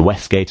the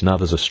West Gate, and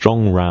others a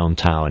strong round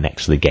tower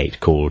next to the gate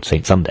called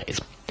St. Sunday's.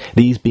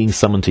 These, being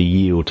summoned to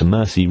yield to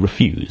mercy,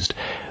 refused,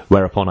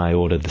 whereupon I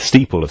ordered the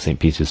steeple of St.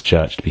 Peter's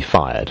Church to be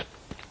fired,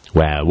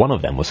 where one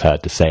of them was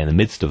heard to say in the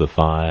midst of the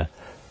fire,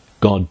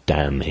 "God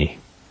damn me,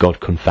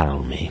 God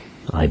confound me,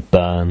 I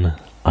burn,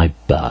 I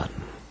burn."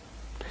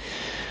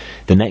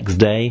 The next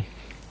day,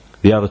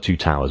 the other two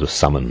towers were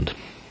summoned,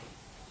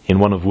 in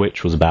one of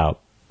which was about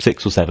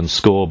 6 or 7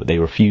 score, but they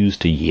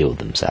refused to yield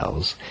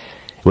themselves.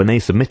 When they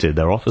submitted,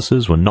 their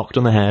officers were knocked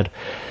on the head,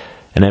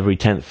 and every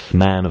 10th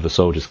man of the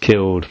soldiers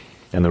killed,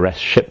 and the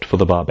rest shipped for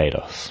the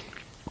Barbados.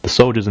 The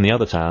soldiers in the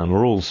other town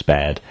were all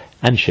spared,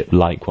 and shipped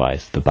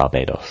likewise to the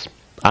Barbados.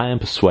 I am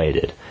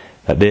persuaded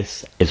that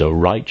this is a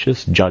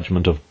righteous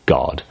judgment of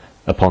God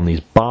upon these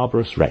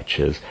barbarous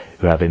wretches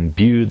who have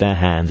imbued their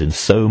hands in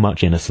so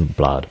much innocent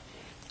blood,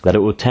 that it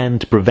will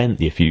tend to prevent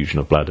the effusion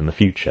of blood in the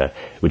future,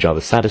 which are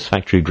the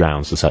satisfactory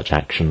grounds for such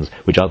actions,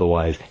 which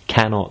otherwise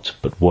cannot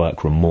but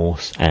work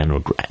remorse and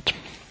regret.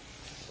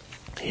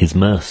 His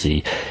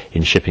mercy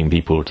in shipping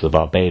people to the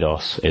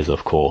Barbados is,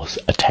 of course,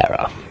 a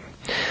terror.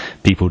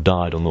 People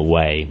died on the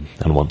way,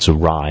 and once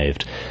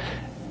arrived,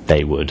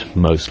 they would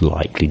most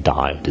likely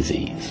die of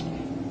disease.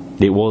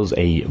 It was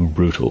a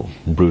brutal,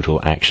 brutal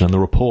action, and the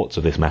reports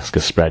of this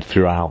massacre spread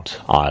throughout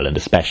Ireland,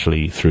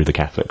 especially through the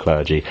Catholic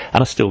clergy,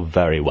 and are still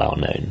very well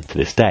known to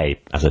this day.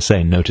 As I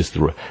say, notice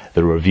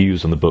the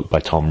reviews on the book by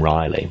Tom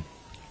Riley.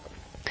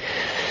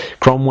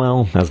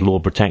 Cromwell, as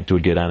Lord Protector,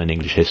 would go down in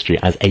English history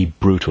as a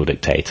brutal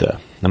dictator,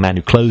 a man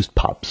who closed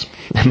pubs,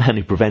 a man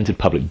who prevented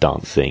public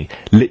dancing,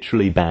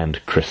 literally banned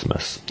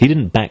Christmas. He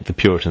didn't back the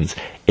Puritans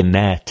in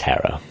their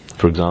terror.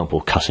 For example,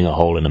 cutting a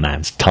hole in a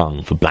man's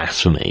tongue for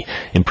blasphemy,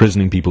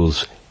 imprisoning people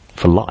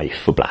for life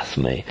for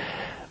blasphemy.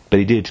 But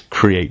he did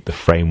create the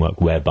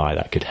framework whereby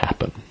that could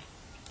happen.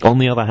 On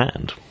the other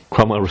hand,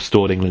 Cromwell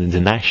restored England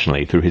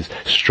internationally through his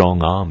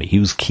strong army. He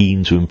was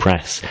keen to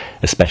impress,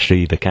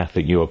 especially the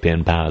Catholic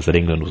European powers, that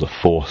England was a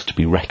force to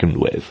be reckoned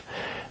with.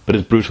 But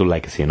his brutal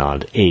legacy in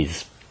Ireland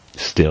is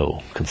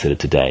still considered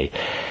today.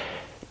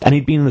 And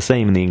he'd been the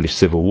same in the English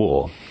Civil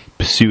War.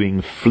 pursuing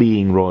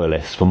fleeing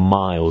royalists for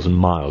miles and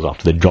miles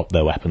after they dropped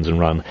their weapons and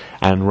run,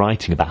 and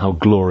writing about how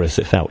glorious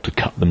it felt to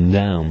cut them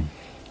down.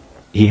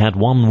 He had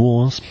won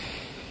wars,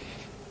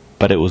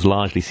 but it was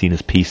largely seen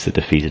as peace that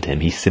defeated him.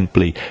 He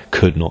simply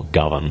could not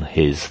govern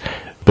his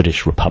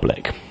British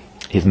Republic.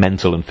 His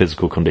mental and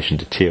physical condition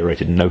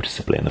deteriorated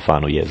noticeably in the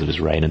final years of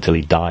his reign until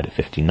he died at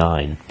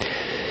 59.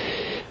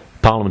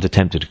 Parliament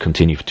attempted to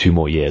continue for 2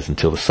 more years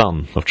until the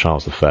son of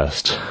Charles I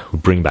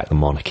would bring back the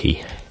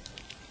monarchy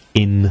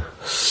in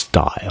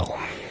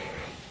style.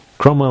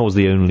 Cromwell was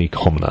the only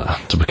commoner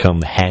to become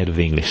the head of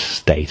the English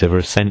state over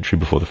a century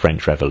before the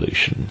French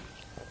Revolution.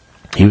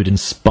 He would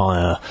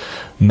inspire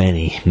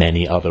many,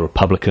 many other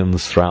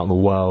republicans throughout the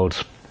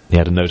world. He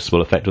had a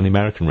noticeable effect on the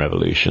American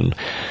Revolution.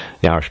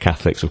 The Irish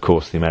Catholics, of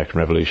course, the American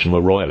Revolution, were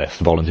royalists.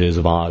 Volunteers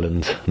of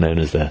Ireland, known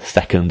as the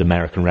 2nd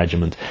American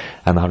Regiment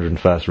and the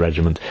 101st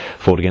Regiment,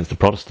 fought against the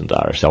Protestant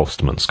Irish,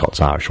 Ulstermen,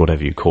 Scots-Irish,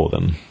 whatever you call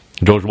them.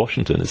 George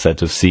Washington is said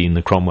to have seen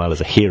the Cromwell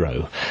as a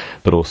hero,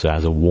 but also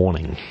as a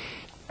warning.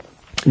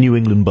 New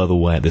England, by the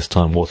way, at this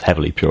time was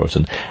heavily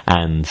Puritan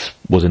and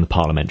was in the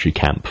parliamentary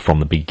camp from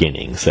the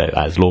beginning. So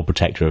as Lord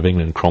Protector of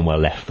England, Cromwell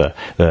left the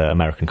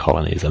American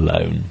colonies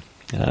alone.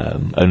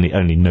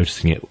 Only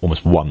noticing it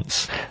almost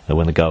once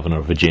when the governor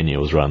of Virginia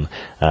was run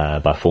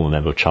by a former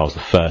member of Charles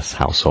I's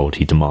household.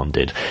 He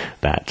demanded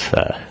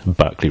that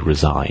Berkeley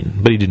resign,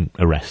 but he didn't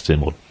arrest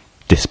him or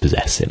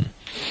dispossess him.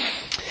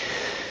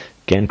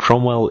 Again,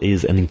 Cromwell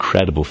is an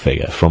incredible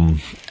figure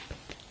from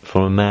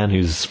a man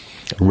who's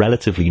a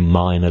relatively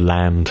minor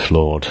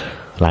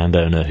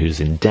landowner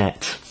who's in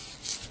debt,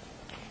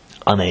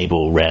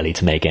 unable rarely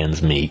to make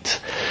ends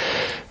meet,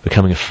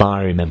 becoming a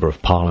fiery member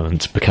of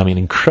Parliament, becoming an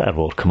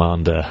incredible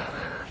commander,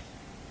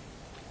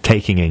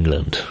 taking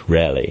England,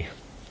 really,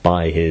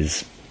 by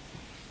his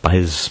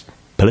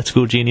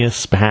political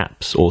genius,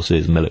 perhaps also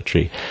his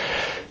military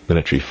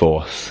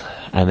force,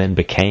 and then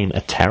became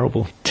a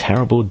terrible,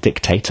 terrible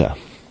dictator.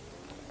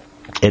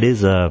 It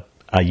is a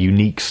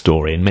unique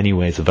story, in many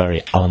ways a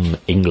very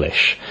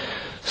un-English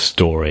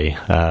story.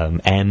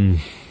 M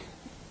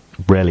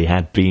really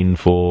had been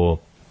for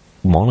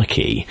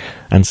monarchy,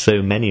 and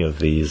so many of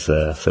these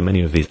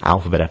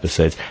alphabet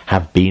episodes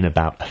have been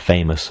about a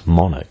famous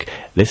monarch.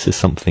 This is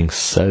something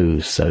so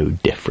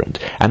different,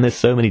 and there's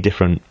so many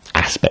different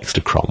aspects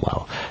to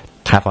Cromwell.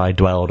 Have I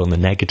dwelled on the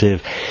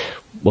negative?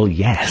 Well,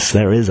 yes,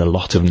 there is a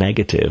lot of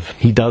negative.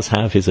 He does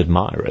have his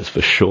admirers,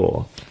 for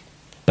sure,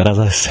 but as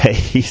I say,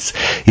 he's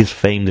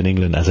famed in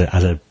England as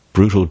a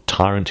brutal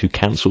tyrant who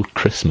cancelled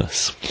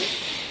Christmas,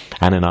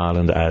 and in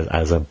Ireland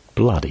as a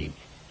bloody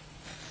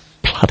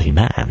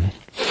man.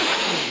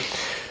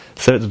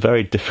 So it's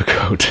very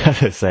difficult,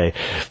 as I say,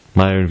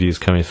 my own views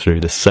coming through.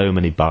 There's so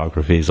many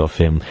biographies of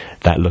him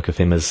that look at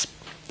him as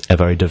a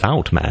very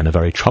devout man, a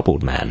very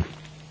troubled man.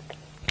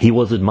 He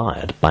was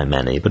admired by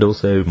many, but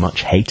also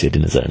much hated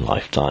in his own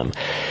lifetime.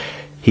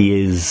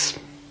 He is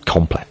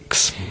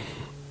complex.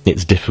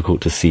 It's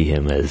difficult to see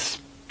him as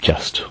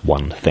just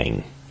one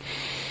thing.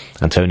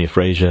 Antonia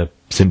Fraser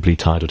simply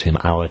titled him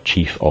our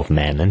chief of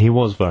men, and he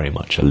was very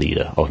much a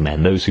leader of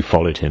men. Those who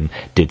followed him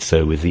did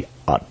so with the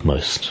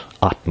utmost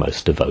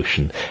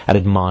devotion, and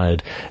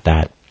admired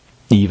that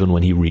even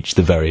when he reached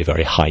the very,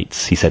 very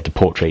heights, he said to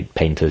portrait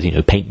painters,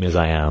 paint me as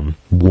I am,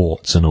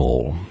 warts and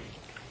all,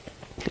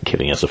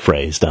 giving us a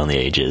phrase down the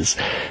ages.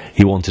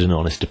 He wanted an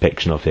honest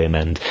depiction of him,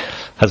 and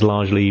has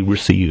largely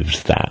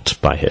received that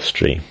by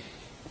history.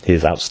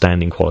 His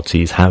outstanding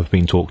qualities have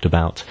been talked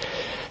about,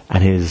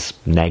 and his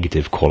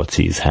negative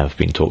qualities have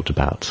been talked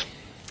about.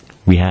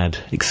 We had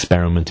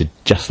experimented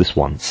just this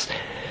once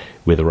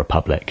with a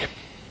republic,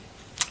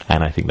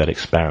 and I think that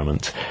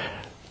experiment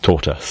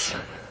taught us,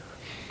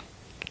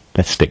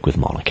 let's stick with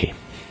monarchy.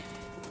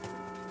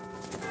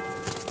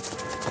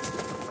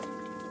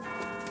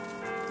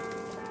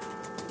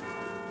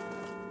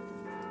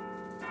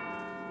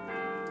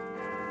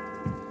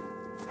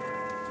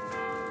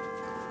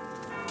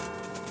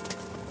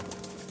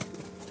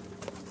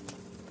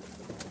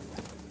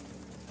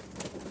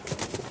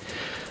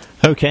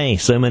 Okay,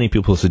 so many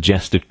people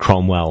suggested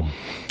Cromwell,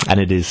 and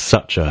it is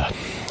such a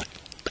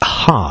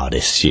hard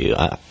issue.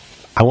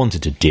 I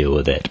wanted to deal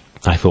with it.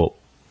 I thought,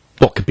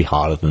 what could be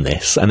harder than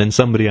this? And then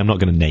somebody, I'm not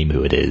going to name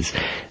who it is,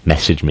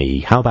 messaged me,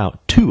 how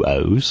about 2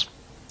 O's?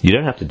 You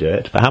don't have to do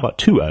it, but how about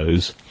 2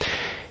 O's?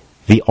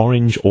 The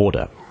Orange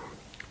Order.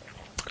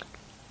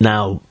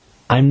 Now,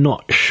 I'm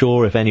not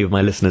sure if any of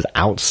my listeners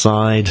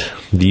outside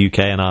the UK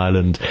and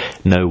Ireland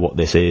know what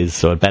this is,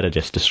 so I'd better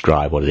just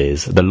describe what it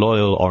is. The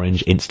Loyal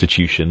Orange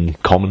Institution,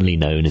 commonly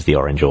known as the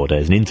Orange Order,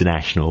 is an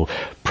international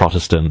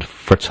Protestant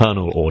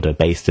fraternal order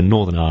based in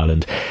Northern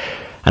Ireland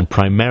and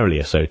primarily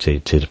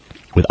associated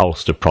with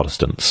Ulster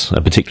Protestants,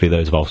 particularly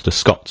those of Ulster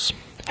Scots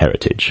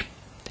heritage.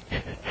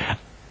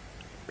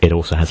 It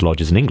also has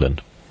lodges in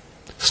England,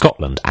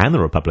 Scotland and the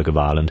Republic of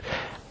Ireland,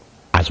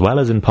 as well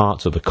as in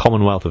parts of the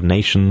Commonwealth of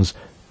Nations,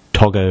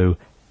 Togo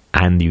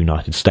and the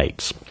United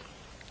States.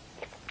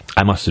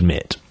 I must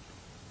admit,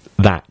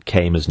 that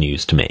came as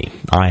news to me.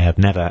 I have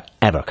never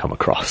ever come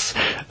across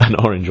an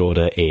Orange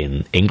Order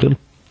in England,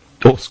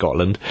 or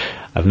Scotland.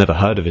 I've never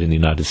heard of it in the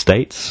United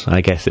States.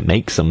 I guess it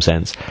makes some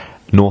sense.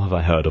 Nor have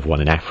I heard of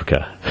one in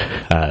Africa.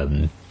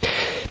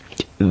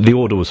 The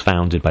order was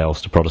founded by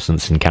Ulster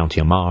Protestants in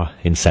County Armagh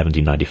in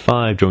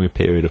 1795 during a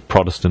period of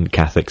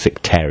Protestant-Catholic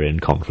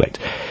sectarian conflict.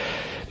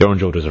 The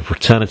Orange Order is a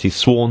fraternity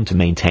sworn to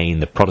maintain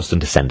the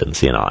Protestant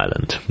ascendancy in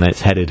Ireland. Now,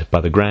 it's headed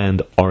by the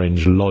Grand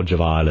Orange Lodge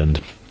of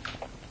Ireland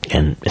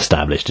and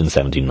established in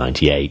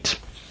 1798.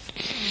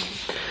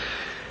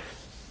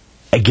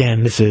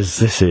 Again, this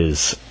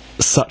is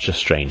such a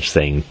strange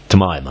thing to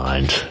my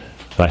mind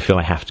that I feel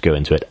I have to go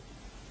into it.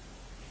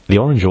 The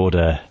Orange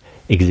Order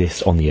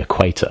exists on the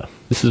equator.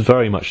 This is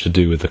very much to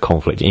do with the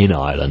conflict in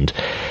Ireland,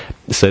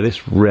 so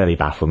this really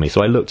baffled me.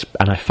 So I looked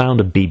and I found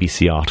a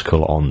BBC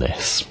article on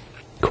this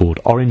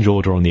called Orange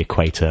Order on the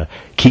Equator,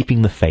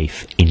 Keeping the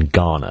Faith in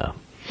Ghana.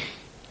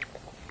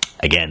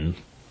 Again,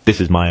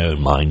 this is my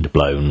own mind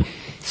blown,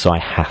 so I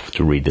have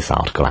to read this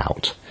article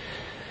out.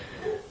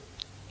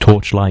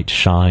 Torchlight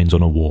shines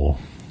on a wall,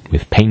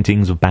 with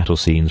paintings of battle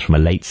scenes from a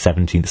late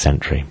 17th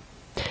century.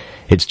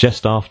 It's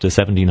just after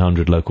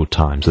 1700 local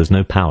time, so there's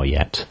no power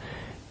yet.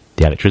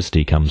 The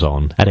electricity comes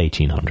on at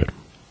 1800.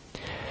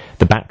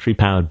 The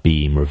battery-powered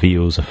beam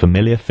reveals a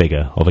familiar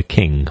figure of a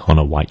king on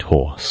a white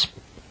horse.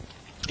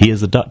 He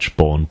is the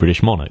Dutch-born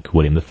British monarch,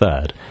 William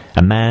III,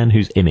 a man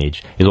whose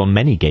image is on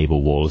many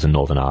gable walls in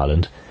Northern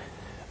Ireland.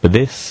 But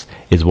this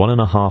is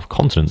 1.5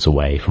 continents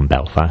away from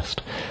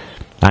Belfast.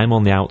 I am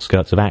on the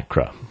outskirts of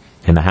Accra,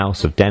 in the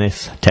house of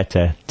Dennis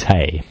Tete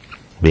Tay,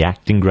 the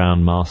acting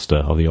Grand Master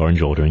of the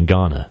Orange Order in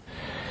Ghana.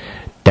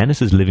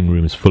 Dennis's living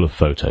room is full of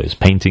photos,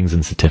 paintings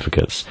and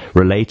certificates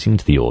relating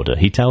to the order.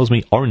 He tells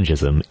me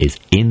Orangism is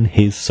in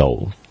his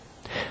soul.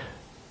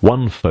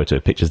 One photo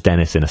pictures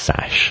Dennis in a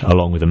sash,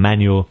 along with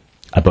Emmanuel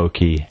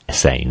Aboki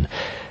Essane,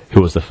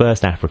 who was the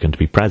first African to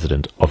be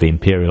president of the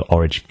Imperial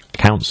Orange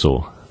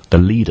Council, the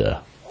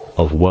leader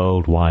of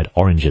worldwide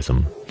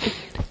Orangism.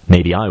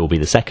 Maybe I will be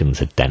the second,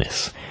 said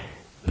Dennis,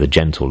 with a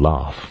gentle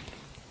laugh.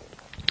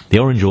 The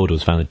Orange Order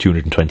was founded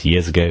 220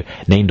 years ago,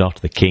 named after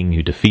the king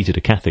who defeated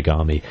a Catholic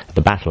army at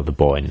the Battle of the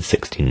Boyne in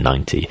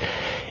 1690.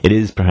 It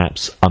is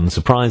perhaps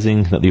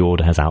unsurprising that the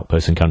order has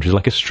outposts in countries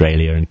like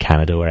Australia and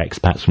Canada where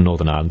expats from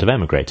Northern Ireland have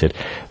emigrated,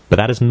 but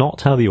that is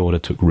not how the order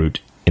took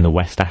root in the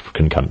West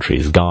African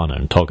countries, Ghana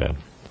and Togo.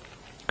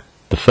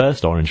 The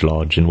first Orange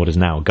Lodge in what is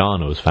now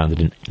Ghana was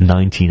founded in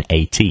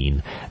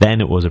 1918.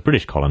 Then it was a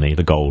British colony,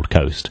 the Gold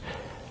Coast.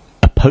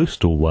 A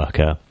postal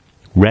worker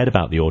read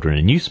about the order in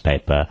a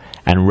newspaper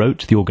and wrote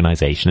to the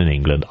organisation in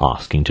England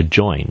asking to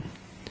join.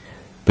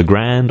 The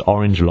Grand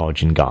Orange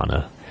Lodge in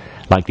Ghana,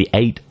 like the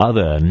 8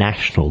 other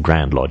national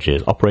Grand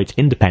Lodges, operates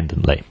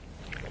independently,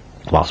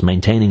 whilst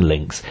maintaining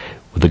links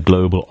with the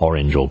Global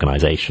Orange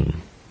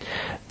organisation.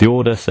 The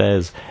order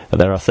says that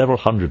there are several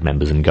hundred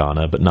members in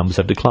Ghana, but numbers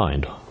have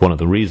declined. One of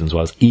the reasons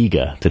why it was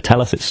eager to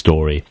tell us its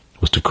story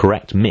was to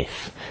correct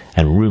myth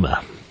and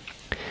rumour.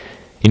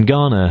 In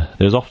Ghana,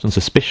 there is often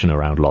suspicion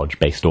around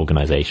lodge-based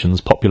organisations.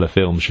 Popular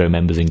films show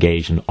members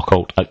engaged in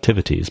occult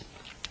activities.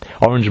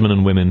 Orangemen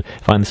and women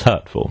find this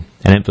hurtful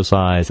and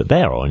emphasise that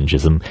their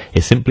Orangism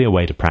is simply a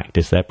way to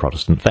practice their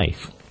Protestant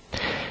faith.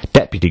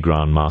 Deputy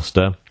Grand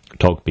Master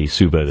Togby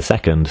Subo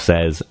II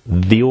says,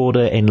 "The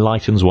order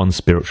enlightens one's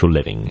spiritual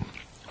living.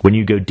 When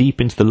you go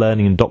deep into the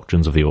learning and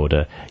doctrines of the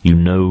order, you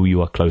know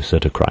you are closer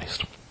to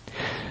Christ."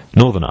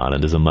 Northern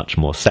Ireland is a much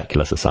more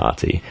secular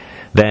society.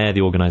 There,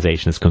 the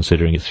organisation is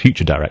considering its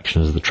future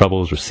direction as the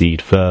Troubles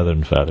recede further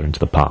and further into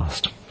the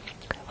past.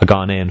 A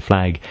Ghanaian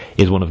flag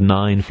is one of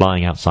 9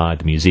 flying outside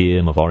the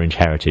Museum of Orange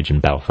Heritage in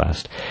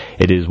Belfast.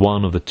 It is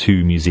one of the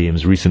 2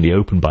 museums recently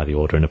opened by the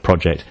Order in a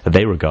project that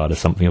they regard as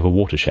something of a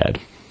watershed.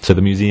 So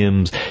the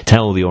museums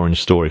tell the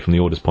Orange story from the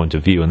Order's point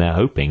of view, and they're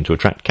hoping to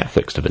attract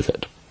Catholics to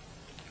visit.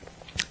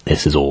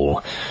 This is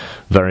all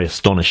very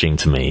astonishing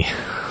to me.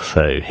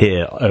 So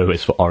here, O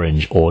is for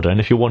Orange Order, and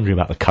if you're wondering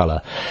about the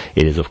colour,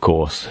 it is of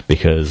course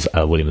because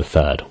William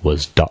III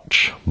was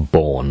Dutch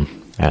born,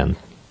 and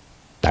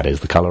that is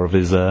the colour of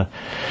his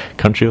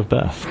country of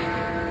birth.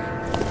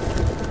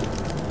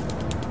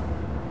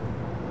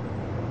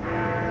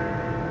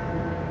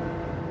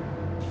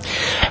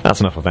 That's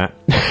enough of that.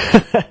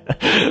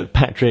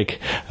 Patrick,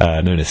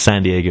 known as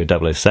San Diego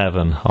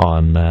 007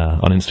 on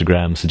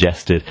Instagram,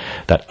 suggested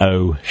that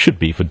O should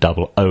be for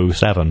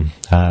 007,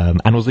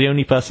 and was the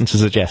only person to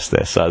suggest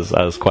this. I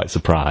was quite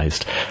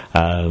surprised.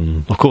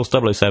 Of course,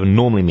 007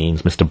 normally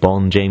means Mr.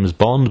 Bond, James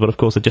Bond, but of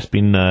course I've just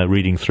been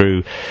reading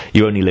through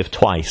You Only Live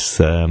Twice,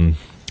 the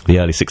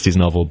early 60s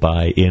novel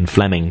by Ian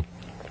Fleming,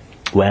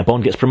 where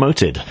Bond gets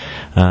promoted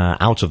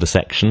out of the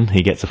section.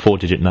 He gets a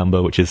 4-digit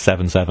number, which is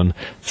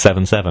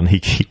 7777.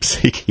 He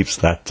keeps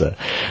that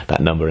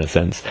number in a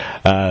sense.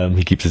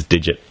 He keeps his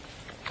digit.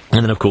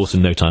 And then, of course,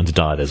 in No Time to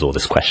Die, there's all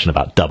this question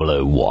about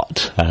 00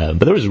 what. But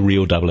there is a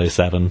real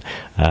 007.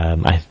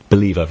 I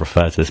believe I've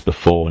referred to this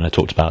before when I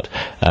talked about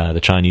the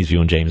Chinese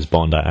view on James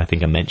Bond. I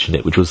think I mentioned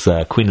it, which was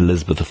Queen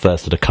Elizabeth I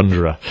had a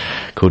conjurer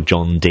called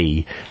John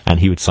Dee, and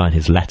he would sign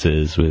his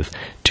letters with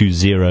 2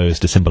 zeros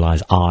to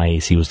symbolise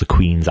eyes. He was the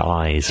Queen's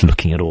eyes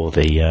looking at all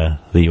the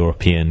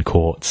European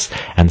courts,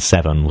 and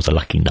 7 was a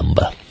lucky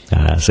number.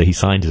 So he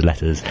signed his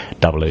letters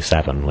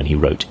 007 when he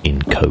wrote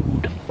in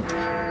code.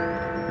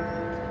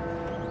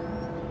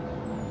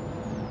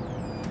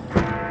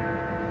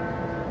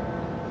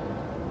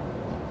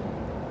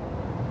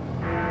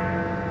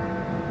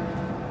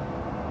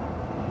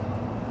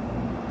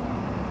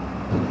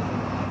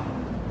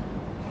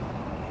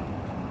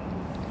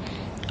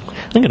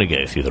 I'm going to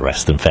go through the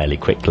rest of them fairly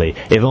quickly.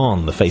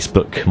 Yvonne, the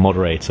Facebook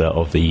moderator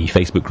of the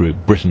Facebook group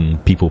Britain,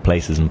 People,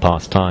 Places and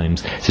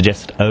Pastimes,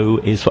 suggested O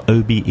is for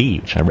OBE,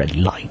 which I really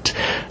liked.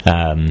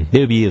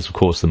 The OBE is, of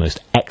course, the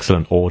most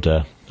excellent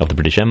order of the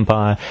British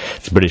Empire.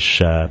 It's a British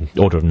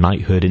Order of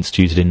Knighthood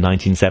instituted in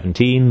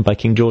 1917 by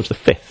King George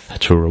V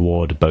to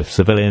reward both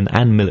civilian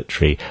and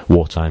military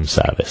wartime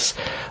service.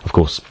 Of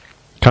course,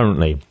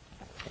 currently,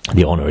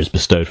 the honour is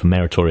bestowed for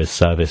meritorious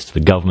service to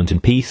the government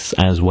in peace,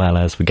 as well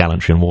as for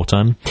gallantry in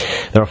wartime.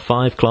 There are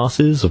 5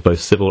 classes of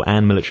both civil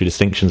and military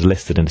distinctions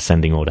listed in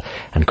descending order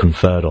and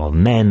conferred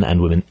on men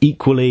and women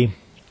equally.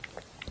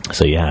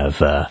 So you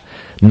have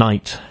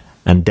Knight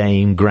and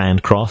Dame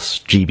Grand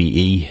Cross,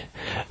 GBE,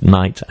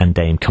 Knight and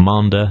Dame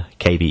Commander,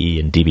 KBE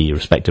and DBE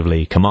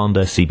respectively,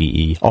 Commander,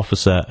 CBE,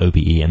 Officer,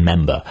 OBE and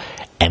Member,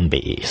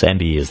 MBE. So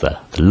MBE is the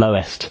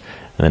lowest,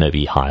 and then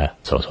OBE higher,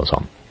 so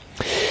on.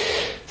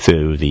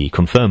 So the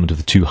conferment of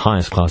the 2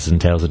 highest classes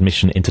entails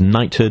admission into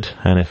knighthood,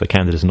 and if a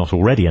candidate is not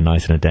already a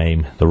knight and a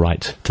dame, the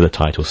right to the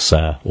title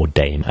Sir or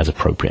Dame as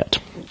appropriate.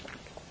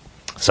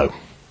 So,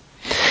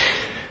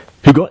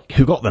 who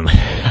got them?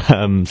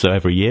 So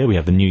every year we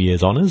have the New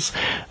Year's honours.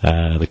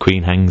 The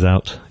Queen hangs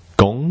out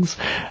gongs.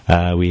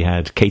 We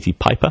had Katie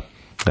Piper.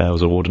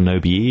 Was awarded an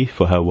OBE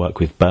for her work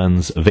with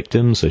Burns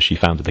victims, so she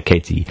founded the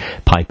Katie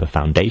Piper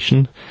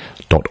Foundation.org.uk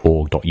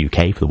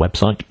for the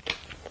website.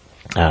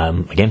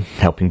 Again,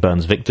 helping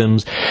Burns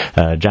victims.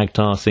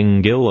 Jagtar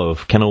Singh Gill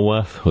of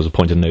Kenilworth was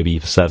appointed an OBE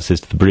for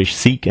services to the British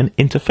Sikh and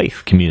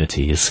interfaith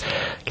communities.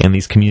 Again,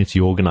 these community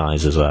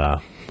organisers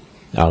are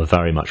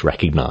very much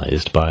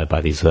recognised by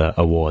these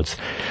awards.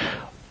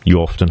 You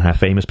often have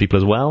famous people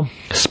as well.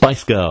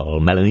 Spice Girl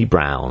Melanie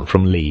Brown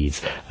from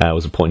Leeds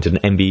was appointed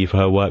an MBE for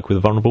her work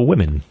with vulnerable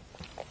women.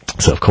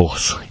 So, of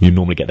course, you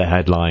normally get the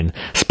headline,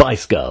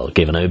 Spice Girl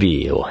gave an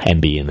OBE, or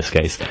MBE in this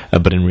case,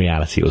 but in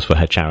reality it was for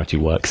her charity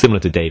work,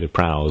 similar to David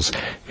Prowse,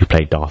 who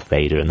played Darth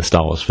Vader in the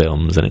Star Wars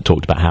films, and it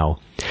talked about how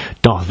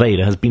Darth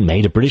Vader has been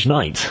made a British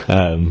knight.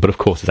 But, of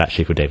course, it's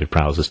actually for David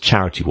Prowse's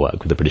charity work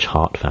with the British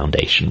Heart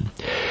Foundation.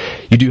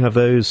 You do have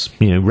those,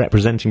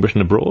 representing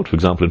Britain abroad, for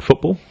example, in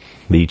football.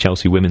 The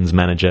Chelsea women's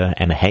manager,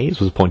 Emma Hayes,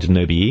 was appointed an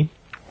OBE.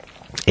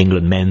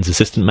 England men's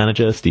assistant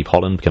manager Steve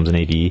Holland becomes an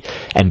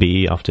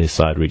MBE after his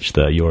side reached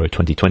the Euro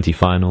 2020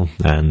 final,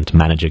 and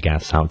manager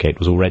Gareth Southgate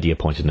was already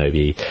appointed an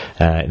OBE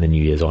in the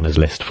New Year's honours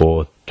list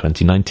for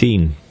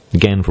 2019.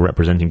 Again, for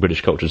representing British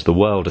culture to the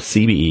world, a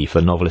CBE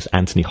for novelist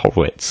Anthony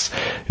Horowitz,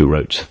 who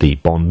wrote the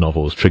Bond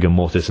novels Trigger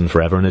Mortis and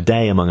Forever and a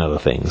Day, among other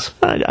things.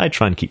 I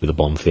try and keep with the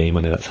Bond theme.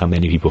 I know that's how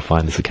many people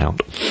find this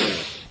account.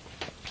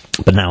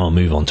 But now I'll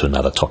move on to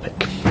another topic.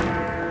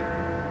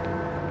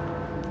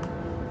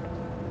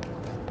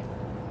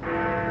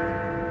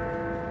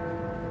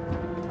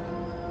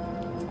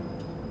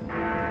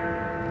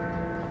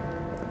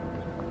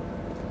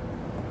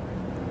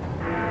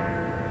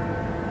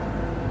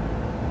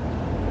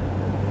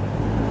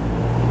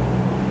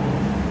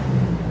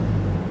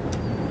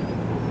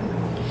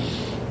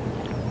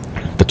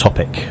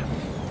 Topic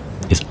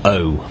is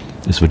O.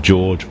 It's for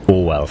George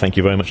Orwell. Thank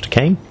you very much to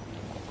Kane.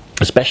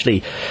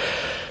 Especially,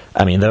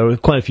 there are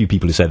quite a few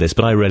people who say this,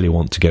 but I really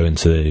want to go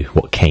into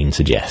what Kane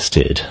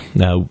suggested.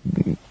 Now,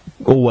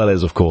 Orwell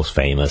is, of course,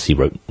 famous. He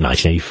wrote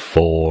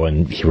 1984,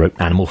 and he wrote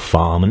Animal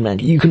Farm,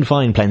 and you can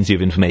find plenty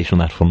of information on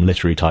that from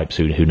literary types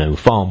who know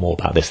far more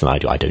about this than I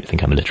do. I don't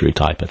think I'm a literary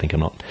type. I think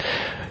I'm not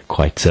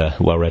quite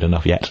well read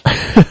enough yet.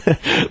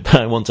 But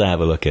I want to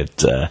have a look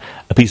at a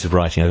piece of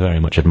writing I very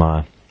much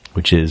admire,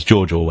 which is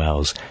George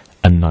Orwell's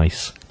A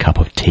Nice Cup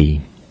of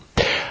Tea.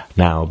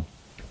 Now,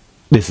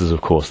 this is,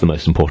 of course, the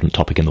most important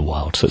topic in the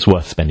world, so it's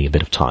worth spending a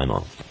bit of time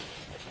on.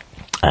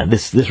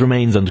 This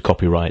remains under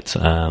copyright.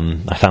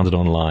 I found it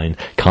online,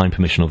 kind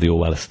permission of the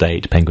Orwell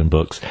estate, Penguin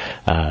Books,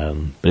 but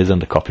it's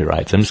under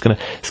copyright. So I'm just going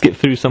to skip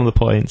through some of the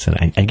points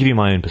and give you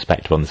my own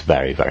perspective on this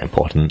very, very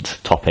important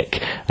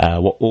topic.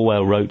 What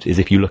Orwell wrote is,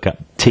 if you look up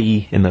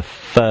tea in the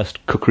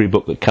first cookery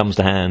book that comes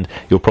to hand,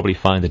 you'll probably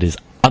find it is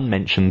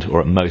unmentioned,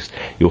 or at most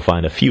you'll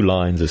find a few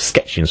lines of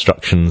sketchy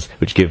instructions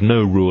which give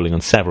no ruling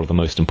on several of the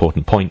most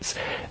important points.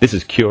 This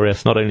is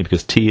curious, not only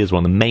because tea is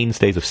one of the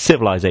mainstays of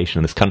civilization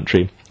in this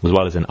country, as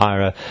well as in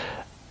Ira,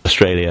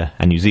 Australia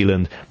and New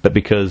Zealand, but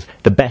because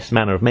the best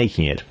manner of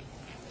making it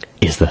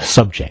is the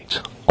subject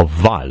of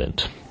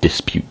violent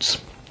disputes.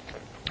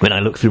 When I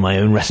look through my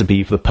own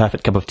recipe for the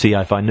perfect cup of tea,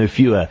 I find no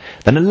fewer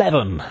than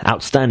 11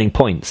 outstanding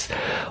points.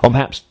 On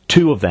perhaps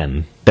 2 of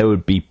them, there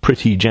would be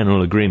pretty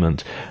general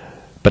agreement,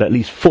 but at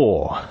least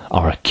 4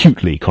 are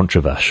acutely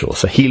controversial.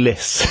 So he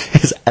lists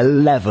his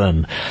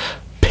 11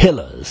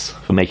 pillars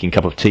for making a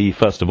cup of tea.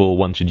 First of all,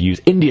 one should use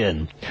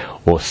Indian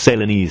or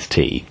Ceylonese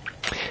tea.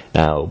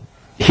 Now,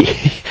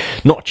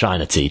 not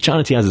China tea.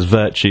 China tea has its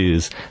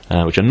virtues,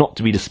 which are not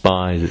to be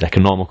despised. It's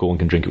economical, one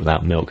can drink it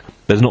without milk.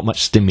 There's not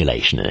much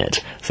stimulation in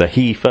it. So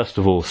he, first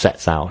of all,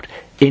 sets out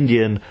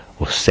Indian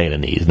or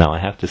Ceylonese. Now, I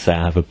have to say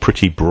I have a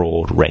pretty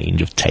broad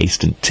range of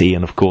taste in tea,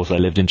 and of course I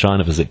lived in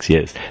China for 6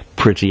 years.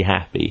 Pretty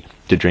happy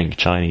to drink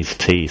Chinese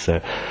tea, so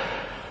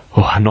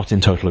I'm not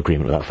in total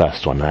agreement with that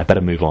first one. I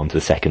better move on to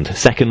the second.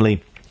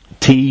 Secondly,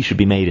 tea should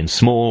be made in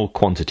small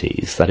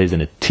quantities, that is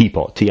in a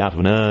teapot. Tea out of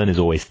an urn is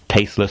always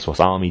tasteless, whilst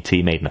army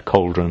tea made in a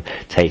cauldron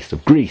tastes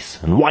of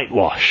grease and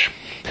whitewash.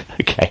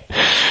 Okay,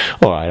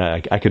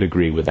 alright, I could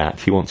agree with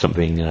that. You want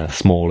something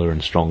smaller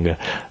and stronger.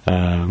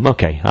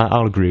 Okay,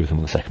 I'll agree with him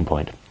on the second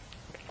point.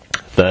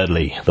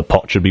 Thirdly, the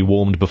pot should be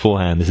warmed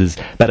beforehand. This is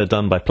better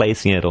done by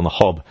placing it on the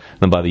hob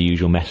than by the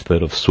usual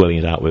method of swilling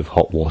it out with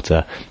hot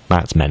water.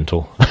 That's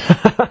mental.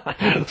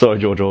 Sorry,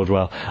 George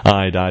Orwell.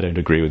 I don't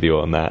agree with you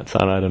on that.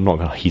 I'm not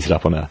going to heat it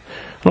up on a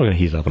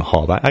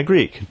hob. I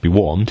agree it could be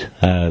warmed.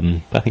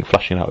 I think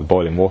flushing it out with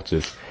boiling water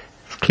is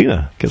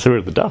cleaner. Gets rid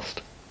of the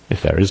dust,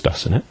 if there is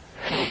dust in it.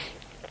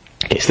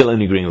 Okay, still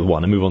only agreeing with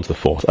one. I move on to the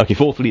fourth. Okay,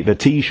 fourthly, the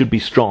tea should be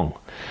strong.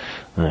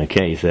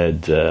 Okay, he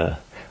said.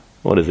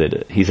 What is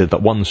it? He said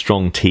that 1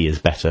 strong tea is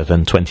better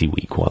than 20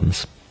 weak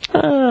ones.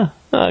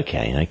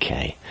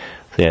 Okay.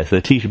 So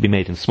the tea should be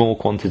made in small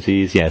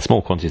quantities. Yeah,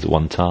 small quantities at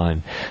one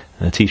time.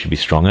 The tea should be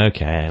strong.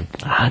 Okay.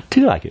 I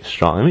do like it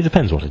strong. I mean, it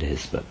depends what it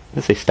is, but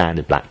let's say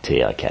standard black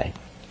tea, okay.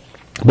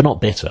 But not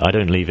bitter. I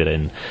don't leave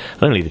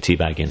the tea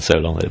bag in so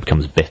long that it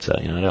becomes bitter.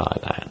 I don't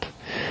like that.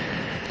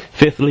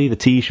 Fifthly, the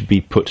tea should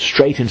be put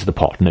straight into the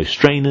pot. No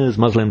strainers,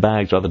 muslin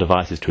bags, or other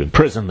devices to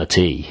imprison the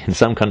tea. In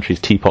some countries,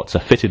 teapots are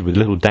fitted with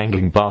little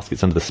dangling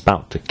baskets under the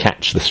spout to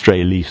catch the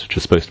stray leaves which are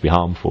supposed to be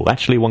harmful.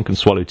 Actually, one can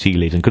swallow tea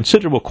leaves in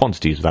considerable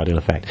quantities without ill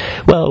effect.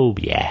 Well,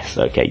 yes,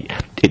 okay.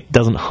 It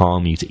doesn't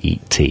harm you to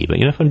eat tea, but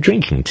if I'm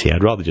drinking tea,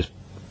 I'd rather just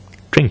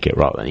drink it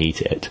rather than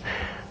eat it.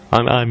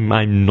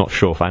 I'm not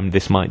sure if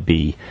this might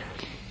be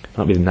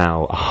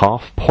now a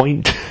half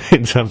point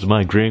in terms of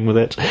my agreeing with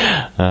it.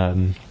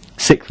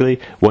 Sixthly,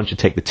 one should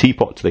take the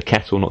teapot to the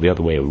kettle, not the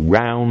other way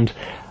around.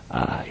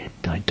 I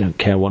don't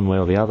care one way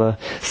or the other.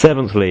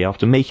 Seventhly,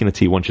 after making the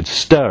tea, one should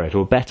stir it,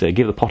 or better,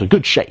 give the pot a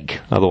good shake,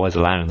 otherwise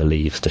allowing the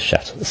leaves to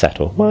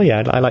settle. Well,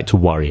 yeah, I like to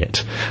worry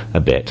it a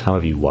bit,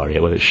 however you worry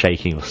it, whether it's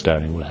shaking or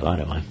stirring, whatever, I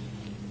don't mind.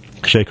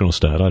 Shaken or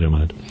stirred, I don't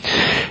mind.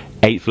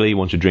 Eighthly,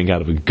 one should drink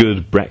out of a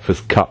good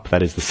breakfast cup,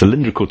 that is the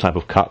cylindrical type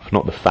of cup,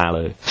 not the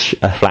flat,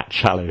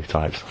 shallow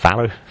type.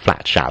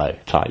 Flat, shallow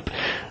type.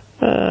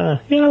 I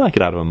like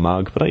it out of a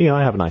mug, but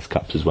I have nice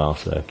cups as well,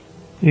 so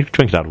you can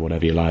drink it out of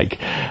whatever you like.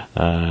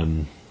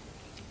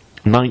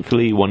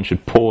 Ninthly, one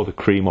should pour the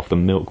cream off the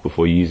milk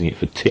before using it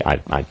for tea.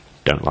 I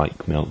don't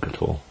like milk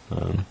at all.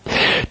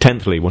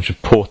 Tenthly, one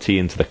should pour tea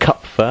into the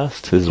cup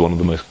first. This is one of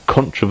the most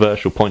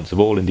controversial points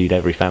of all. Indeed,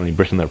 every family in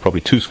Britain, there are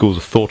probably 2 schools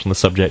of thought on the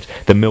subject.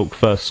 The milk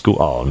first school.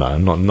 Oh, no,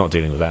 I'm not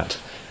dealing with that.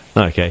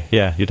 Okay,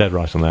 yeah, you're dead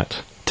right on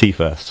that. Tea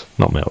first,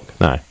 not milk.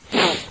 No.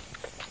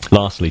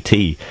 Lastly,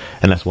 tea,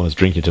 unless one is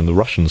drinking it in the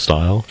Russian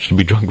style, should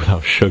be drunk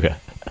without sugar.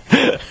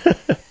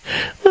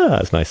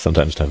 It's nice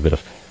sometimes to have a bit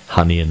of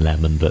honey and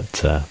lemon,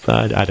 but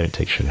I don't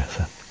take sugar.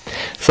 So.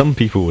 Some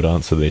people would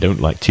answer they don't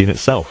like tea in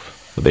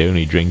itself, but they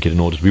only drink it in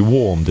order to be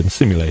warmed and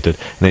stimulated,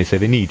 and they say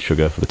they need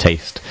sugar for the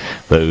taste.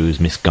 Those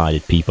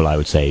misguided people, I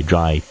would say,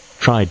 try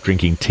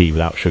drinking tea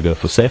without sugar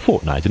for, say, a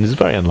fortnight, and it's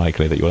very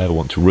unlikely that you'll ever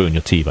want to ruin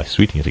your tea by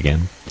sweetening it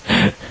again.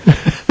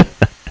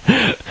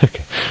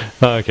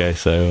 Okay,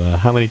 so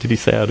how many did he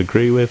say I'd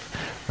agree with?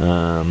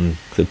 So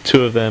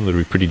 2 of them would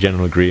be pretty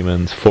general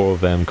agreement, 4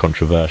 of them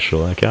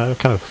controversial. Okay, I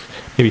kind of,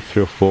 maybe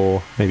 3 or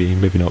 4, maybe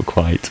not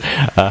quite.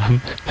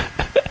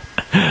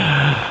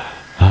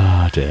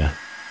 Oh dear.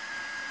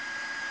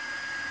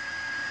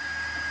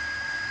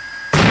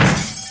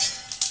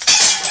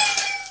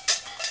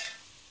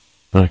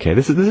 Okay,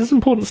 this is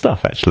important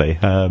stuff, actually.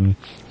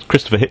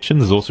 Christopher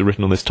Hitchens has also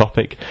written on this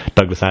topic.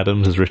 Douglas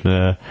Adams has written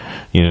a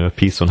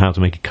piece on how to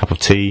make a cup of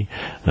tea.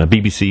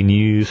 BBC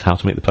News, how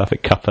to make the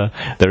perfect cuppa.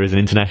 There is an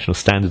international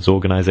standards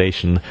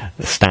organisation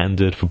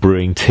standard for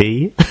brewing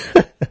tea,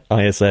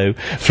 ISO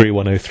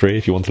 3103,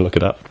 if you want to look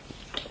it up.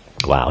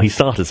 Wow, he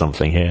started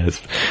something here.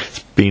 It's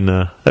been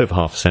over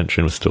half a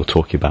century and we're still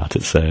talking about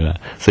it. So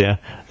yeah,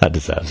 that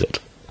deserves it.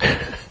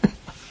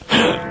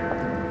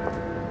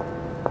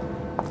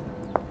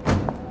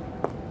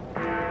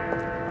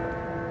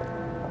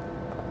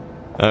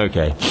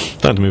 Okay,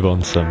 time to move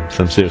on to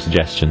some serious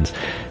suggestions.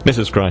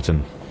 Mrs.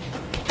 Crichton.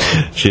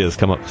 She has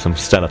come up with some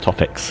stellar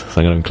topics,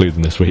 so I'm going to include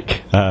them this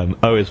week.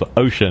 O is for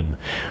ocean.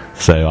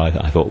 So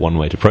I thought one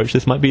way to approach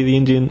this might be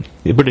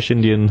the British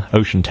Indian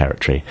Ocean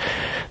Territory.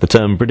 The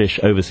term British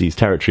Overseas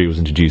Territory was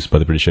introduced by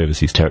the British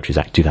Overseas Territories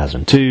Act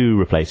 2002,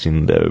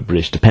 replacing the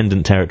British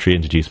Dependent Territory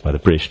introduced by the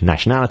British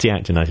Nationality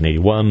Act in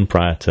 1981.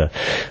 Prior to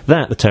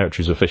that, the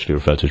territories were officially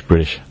referred to as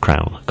British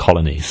Crown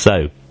Colonies.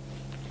 So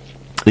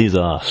these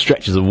are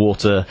stretches of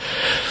water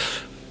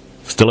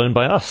still owned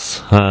by us.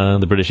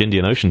 The British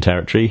Indian Ocean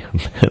Territory,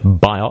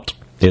 BIOT,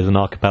 is an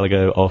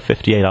archipelago of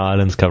 58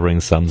 islands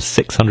covering some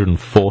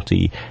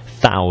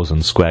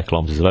 640,000 square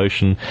kilometres of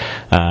ocean.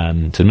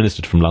 It's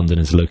administered from London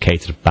and is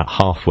located about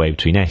halfway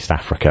between East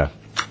Africa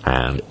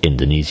and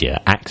Indonesia.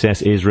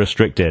 Access is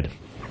restricted,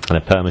 and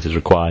a permit is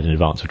required in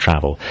advance of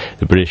travel.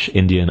 The British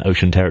Indian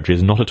Ocean Territory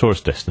is not a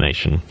tourist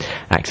destination.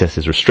 Access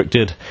is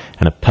restricted,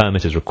 and a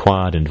permit is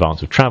required in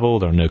advance of travel.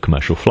 There are no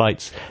commercial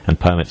flights, and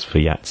permits for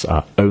yachts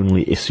are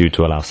only issued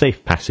to allow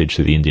safe passage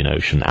through the Indian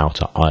Ocean,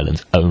 outer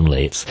islands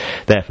only. It's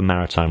there for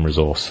maritime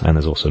resource, and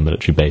there's also a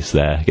military base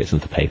there. It gets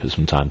into the papers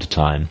from time to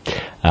time.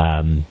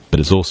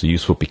 But it's also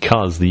useful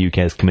because the UK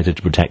is committed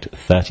to protect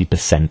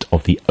 30%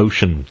 of the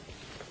ocean.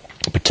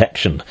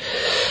 Protection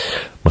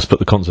must put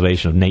the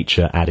conservation of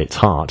nature at its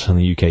heart, and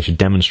the UK should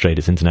demonstrate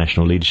its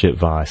international leadership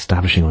via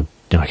establishing...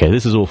 Okay,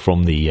 this is all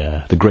from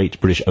the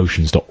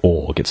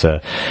greatbrishoceans.org. It's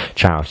a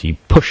charity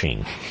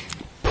pushing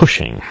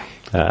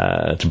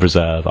to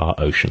preserve our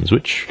oceans,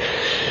 which,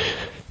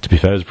 to be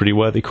fair, is a pretty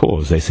worthy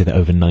cause. They say that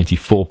over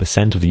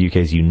 94% of the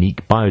UK's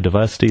unique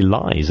biodiversity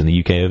lies in the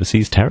UK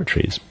overseas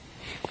territories.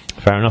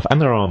 Fair enough,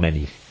 and there are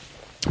many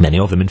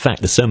of them. In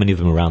fact, there's so many of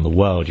them around the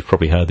world. You've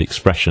probably heard the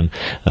expression,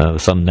 the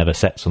sun never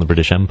sets on the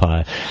British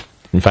Empire.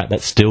 In fact,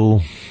 that's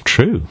still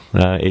true.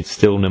 It's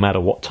still, no matter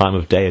what time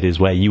of day it is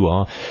where you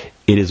are,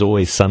 it is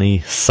always sunny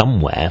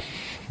somewhere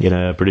in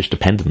a British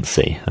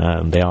dependency.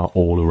 They are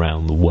all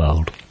around the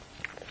world.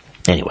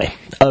 Anyway,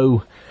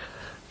 O,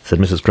 said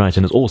Mrs.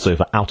 Crichton, is also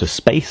for outer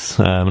space.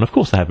 And of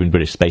course there have been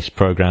British space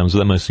programmes, but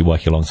they're mostly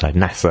working alongside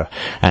NASA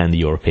and the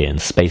European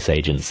Space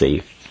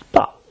Agency.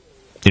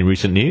 In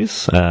recent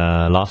news,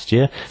 last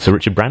year, Sir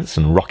Richard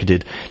Branson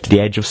rocketed to the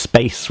edge of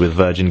space with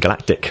Virgin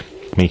Galactic,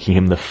 making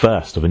him the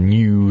first of a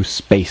new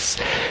space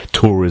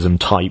tourism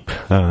type,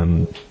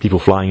 people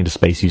flying into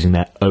space using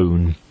their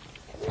own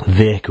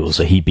vehicles.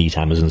 So he beat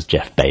Amazon's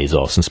Jeff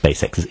Bezos and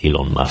SpaceX's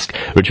Elon Musk.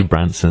 Richard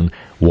Branson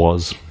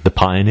was the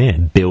pioneer,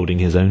 building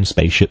his own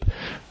spaceship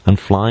and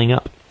flying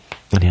up.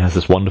 And he has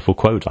this wonderful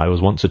quote: "I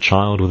was once a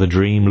child with a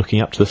dream looking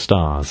up to the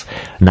stars.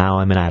 Now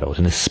I'm an adult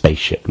in a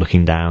spaceship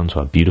looking down to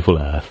our beautiful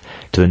Earth,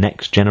 to the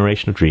next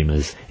generation of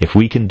dreamers. If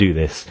we can do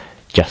this,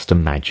 just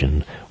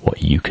imagine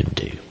what you can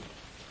do."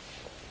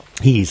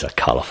 He's a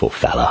colourful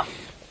fella.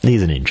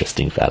 He's an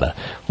interesting fella.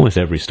 Almost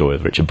every story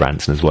of Richard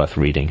Branson is worth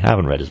reading. I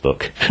haven't read his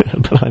book,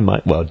 but I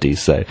might well do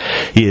so.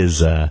 He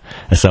is a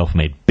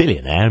self-made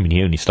billionaire. I mean,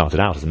 he only started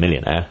out as a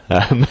millionaire.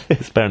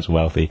 His parents were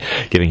wealthy,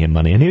 giving him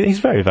money, and he's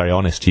very, very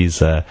honest.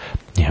 He's,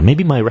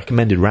 maybe my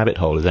recommended rabbit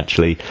hole is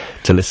actually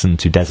to listen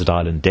to Desert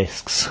Island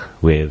Discs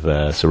with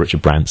Sir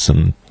Richard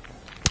Branson,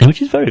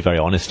 which is very, very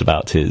honest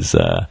about his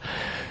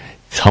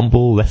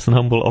humble, less than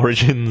humble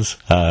origins,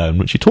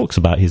 which he talks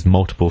about his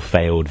multiple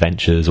failed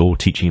ventures, all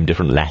teaching him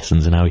different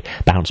lessons and how he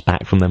bounced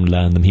back from them,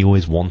 learned them. He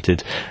always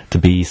wanted to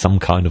be some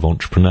kind of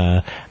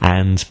entrepreneur,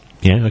 and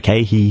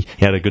he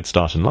had a good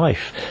start in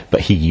life,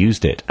 but he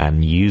used it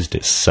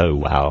so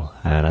well,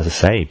 and as I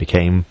say,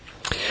 became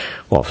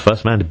the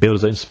first man to build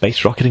his own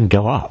space rocket and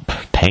go up,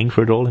 paying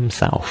for it all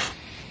himself,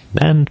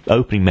 and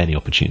opening many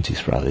opportunities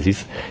for others.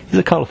 He's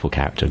a colourful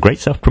character, great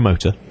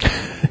self-promoter,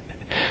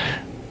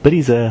 but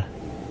he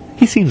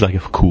seems like a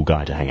cool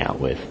guy to hang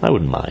out with. I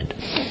wouldn't mind.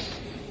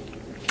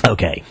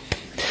 Okay.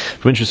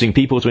 From interesting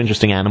people to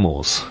interesting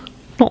animals.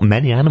 Not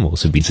many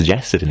animals have been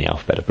suggested in the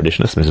alphabet of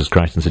Britishness. Mrs.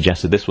 Crichton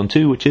suggested this one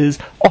too, which is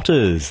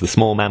otters, the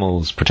small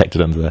mammals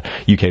protected under the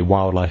UK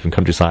Wildlife and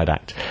Countryside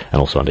Act and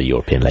also under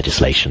European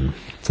legislation.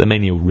 So they're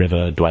mainly a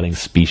river-dwelling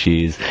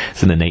species.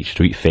 It's in their nature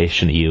to eat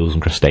fish and eels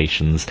and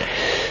crustaceans.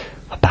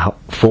 About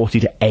 40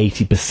 to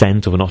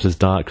 80% of an otter's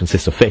diet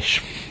consists of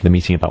fish. They're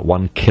eating about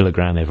 1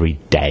 kilogram every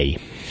day.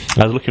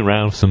 I was looking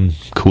around for some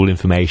cool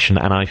information,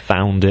 and I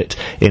found it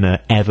in an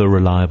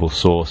ever-reliable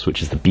source,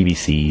 which is the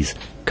BBC's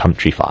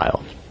Country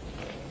File.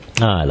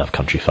 I love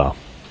Country File.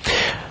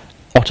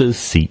 Otters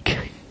seek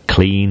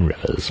clean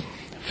rivers,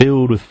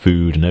 filled with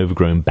food and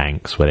overgrown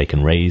banks where they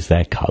can raise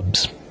their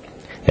cubs.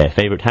 Their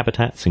favourite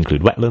habitats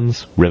include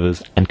wetlands,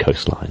 rivers and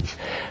coastlines.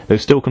 Though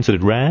still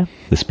considered rare,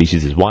 the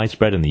species is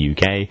widespread in the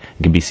UK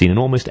and can be seen in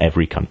almost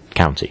every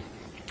county.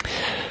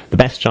 The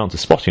best chance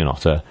of spotting an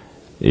otter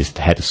is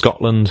to head to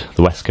Scotland,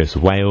 the west coast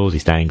of Wales,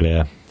 East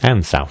Anglia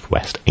and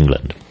southwest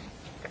England.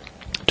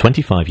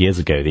 25 years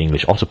ago, the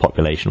English otter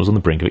population was on the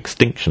brink of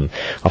extinction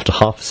after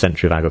half a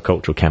century of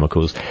agricultural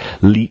chemicals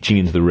leaching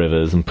into the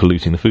rivers and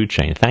polluting the food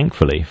chain.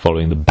 Thankfully,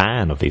 following the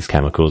ban of these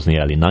chemicals in the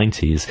early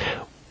 90s,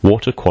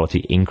 water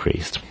quality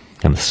increased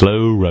and the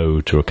slow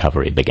road to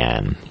recovery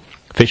began.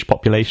 Fish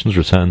populations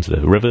return to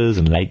the rivers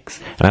and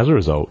lakes, and as a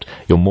result,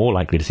 you're more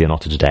likely to see an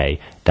otter today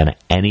than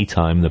at any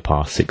time in the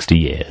past 60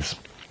 years.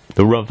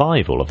 The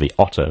revival of the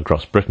otter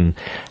across Britain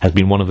has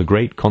been one of the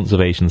great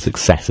conservation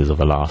successes of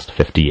the last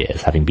 50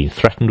 years. Having been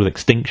threatened with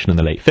extinction in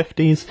the late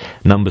 50s,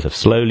 numbers have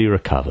slowly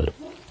recovered.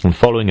 And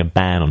following a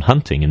ban on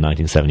hunting in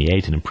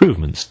 1978 and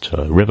improvements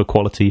to river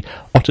quality,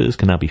 otters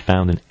can now be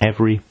found in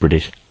every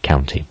British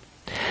county.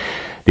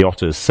 The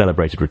otter's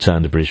celebrated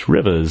return to British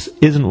rivers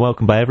isn't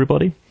welcomed by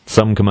everybody.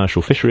 Some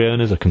commercial fishery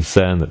owners are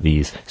concerned that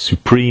these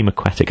supreme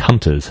aquatic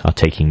hunters are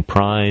taking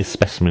prize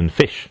specimen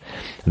fish,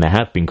 and there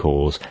have been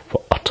calls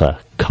for otter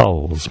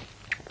culls.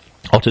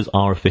 Otters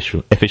are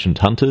efficient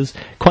hunters,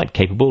 quite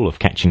capable of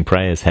catching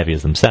prey as heavy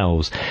as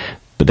themselves,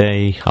 but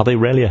are they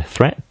really a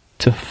threat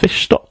to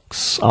fish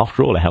stocks?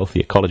 After all, a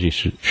healthy ecology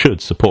should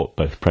support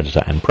both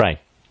predator and prey.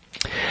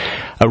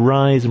 A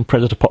rise in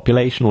predator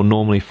population will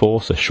normally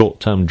force a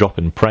short-term drop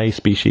in prey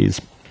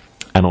species,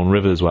 and on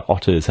rivers where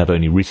otters have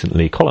only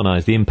recently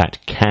colonised, the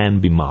impact can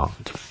be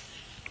marked.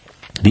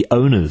 The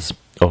owners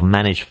of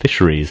managed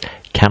fisheries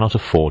cannot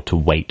afford to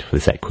wait for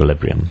this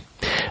equilibrium.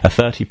 A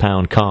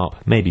 30-pound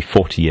carp may be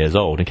 40 years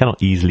old and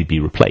cannot easily be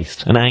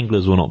replaced, and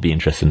anglers will not be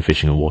interested in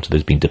fishing in water that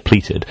has been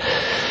depleted.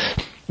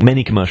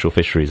 Many commercial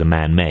fisheries are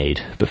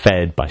man-made, but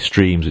fed by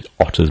streams which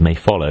otters may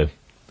follow,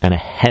 and a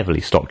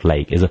heavily stocked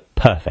lake is a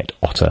perfect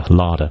otter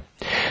larder.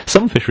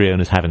 Some fishery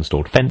owners have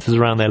installed fences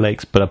around their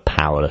lakes, but are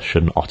powerless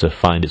should an otter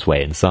find its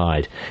way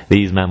inside.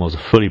 These mammals are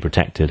fully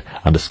protected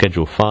under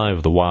Schedule 5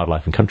 of the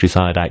Wildlife and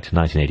Countryside Act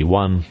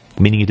 1981,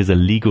 meaning it is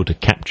illegal to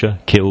capture,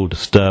 kill,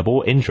 disturb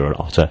or injure an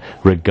otter,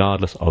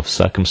 regardless of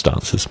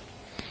circumstances.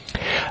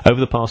 Over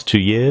the past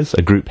 2 years,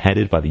 a group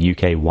headed by the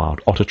UK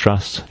Wild Otter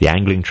Trust, the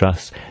Angling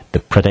Trust, the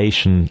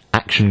Predation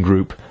Action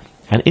Group,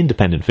 and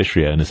independent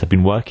fishery owners have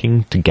been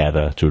working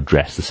together to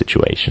address the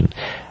situation.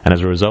 And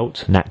as a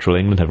result, Natural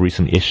England have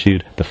recently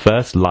issued the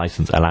first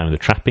licence allowing the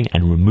trapping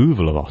and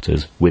removal of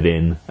otters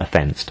within a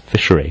fenced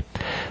fishery.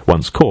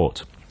 Once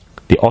caught,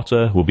 the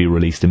otter will be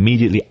released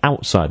immediately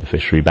outside the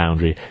fishery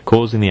boundary,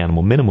 causing the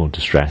animal minimal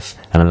distress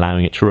and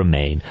allowing it to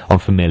remain on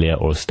familiar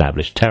or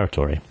established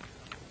territory.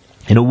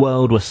 In a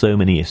world where so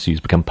many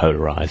issues become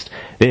polarised,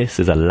 this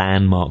is a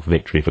landmark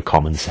victory for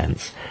common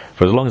sense.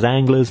 For as long as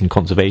anglers and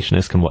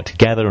conservationists can work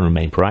together and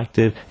remain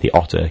proactive, the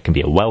otter can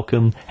be a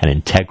welcome and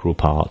integral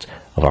part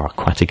of our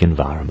aquatic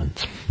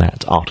environment.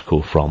 That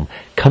article from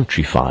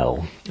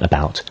Countryfile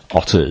about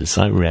otters.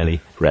 I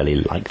really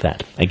like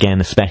that.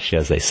 Again, especially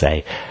as they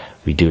say,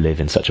 we do live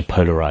in such a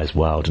polarised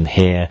world, and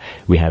here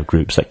we have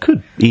groups that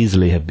could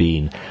easily have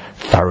been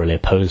thoroughly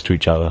opposed to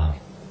each other,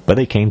 but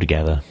they came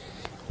together,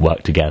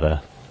 worked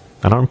together,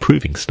 and are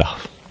improving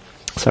stuff.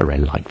 So I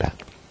really like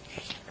that.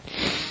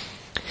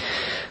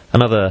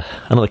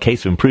 Another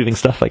case of improving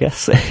stuff, I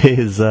guess,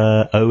 is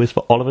O is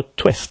for Oliver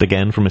Twist,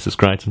 again from Mrs.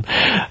 Crichton,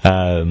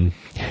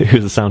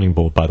 who's a sounding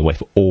board, by the way,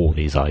 for all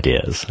these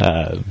ideas.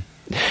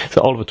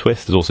 So Oliver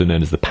Twist is also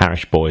known as The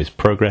Parish Boy's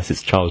Progress.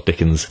 It's Charles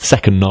Dickens'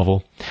 second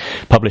novel,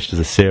 published as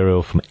a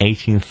serial from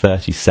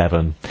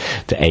 1837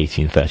 to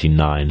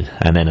 1839,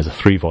 and then as a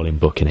 3-volume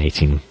book in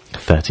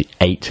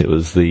 1838. It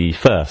was the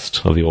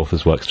first of the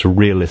author's works to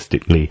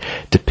realistically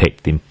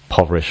depict the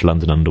impoverished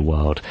London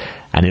underworld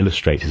and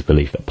illustrate his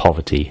belief that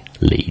poverty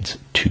leads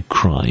to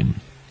crime.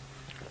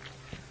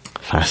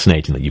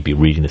 Fascinating that you'd be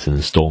reading this in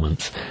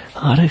instalments.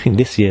 I don't think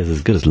this year's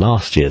as good as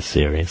last year's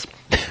series.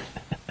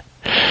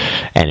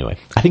 Anyway,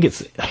 I think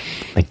it's,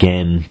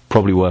 again,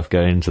 probably worth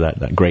going to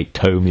that great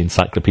tome, the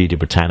Encyclopaedia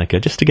Britannica,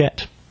 just to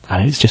get...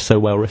 it's just so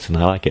well written,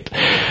 I like it.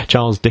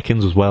 Charles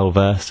Dickens was well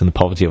versed in the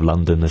poverty of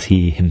London, as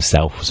he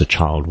himself was a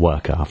child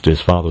worker after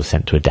his father was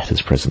sent to a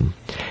debtor's prison.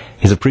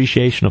 His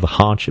appreciation of the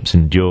hardships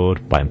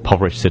endured by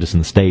impoverished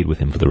citizens stayed with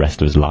him for the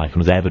rest of his life and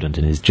was evident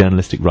in his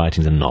journalistic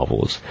writings and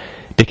novels.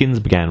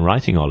 Dickens began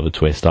writing Oliver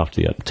Twist after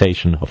the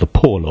adoption of the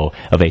Poor Law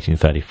of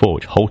 1834,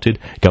 which halted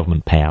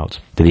government payouts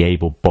to the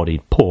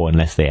able-bodied poor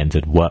unless they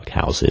entered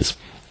workhouses.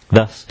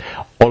 Thus,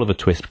 Oliver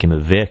Twist became a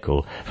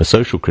vehicle for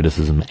social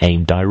criticism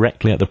aimed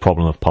directly at the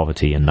problem of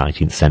poverty in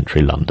 19th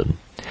century London.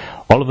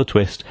 Oliver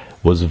Twist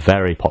was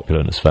very popular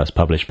when it was first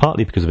published,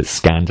 partly because of its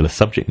scandalous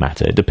subject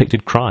matter. It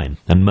depicted crime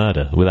and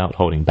murder without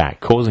holding back,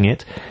 causing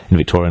it, in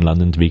Victorian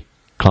London, to be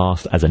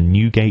classed as a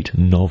Newgate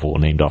novel,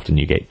 named after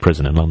Newgate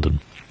Prison in London.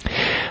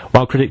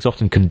 While critics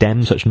often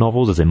condemn such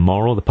novels as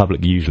immoral, the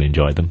public usually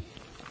enjoyed them.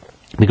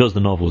 Because the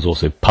novel was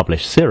also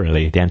published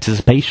serially, the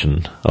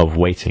anticipation of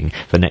waiting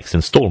for the next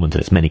instalment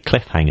and its many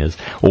cliffhangers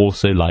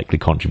also likely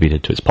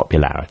contributed to its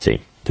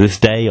popularity. To this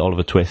day,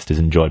 Oliver Twist is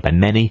enjoyed by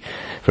many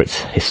for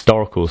its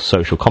historical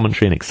social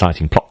commentary and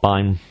exciting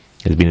plotline.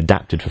 It has been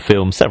adapted for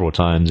film several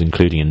times,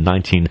 including in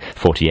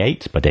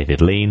 1948 by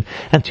David Lean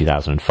and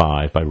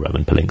 2005 by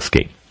Roman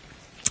Polanski.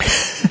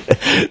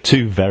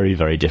 Two very,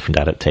 very different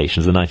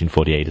adaptations. The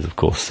 1948 is, of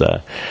course,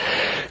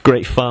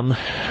 great fun,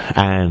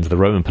 and the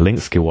Roman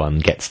Polanski one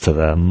gets to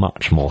the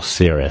much more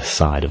serious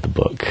side of the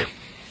book.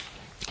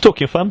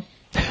 Talking of fun,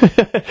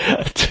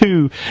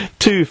 two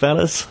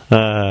fellas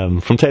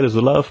from Tailors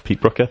of Love,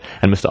 Pete Brooker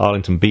and Mr.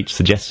 Arlington Beach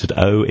suggested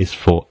O is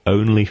for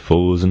Only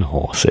Fools and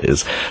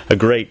Horses. A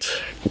great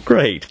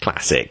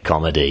classic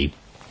comedy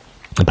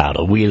about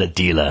a wheeler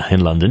dealer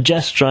in London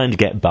just trying to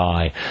get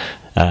by,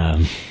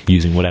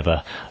 using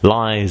whatever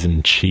lies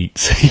and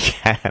cheats he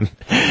can.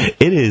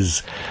 It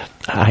is,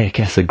 I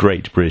guess, a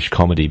great British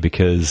comedy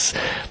because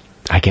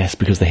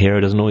the hero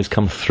doesn't always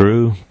come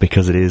through,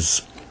 because it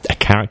is a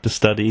character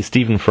study.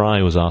 Stephen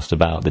Fry was asked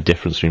about the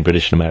difference between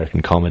British and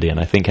American comedy, and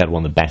I think had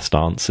one of the best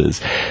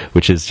answers,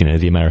 which is,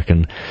 the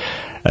American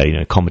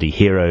comedy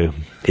hero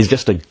is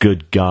just a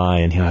good guy,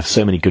 and he'll have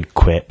so many good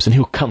quips, and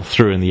he'll come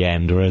through in the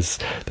end, whereas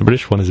the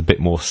British one is a bit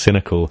more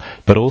cynical,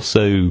 but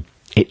also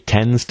it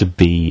tends to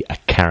be a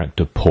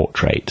character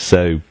portrait.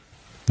 So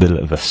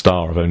the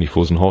star of Only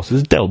Fools and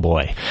Horses is Del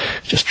Boy,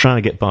 just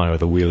trying to get by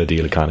with a wheeler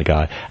dealer kind of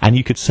guy, and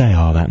you could say,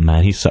 oh, that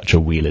man, he's such a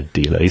wheeler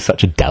dealer, he's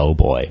such a Del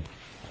Boy.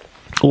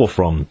 Or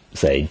from,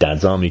 say,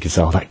 Dad's Army, you could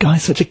say, oh, that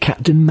guy's such a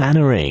Captain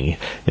Mannering.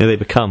 They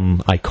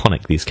become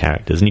iconic, these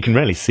characters, and you can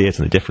really see it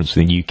in the difference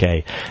between the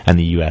UK and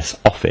the US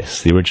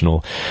Office. The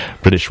original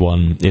British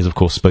one is, of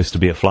course, supposed to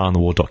be a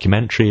fly-on-the-wall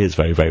documentary. It's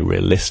very, very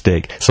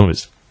realistic. Some of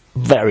it's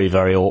very,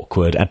 very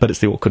awkward, but it's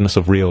the awkwardness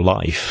of real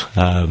life,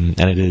 and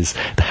it is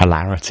the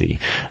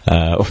hilarity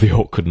of the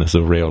awkwardness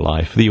of real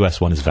life. The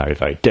US one is very,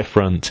 very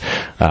different.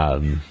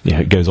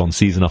 It goes on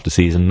season after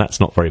season. That's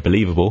not very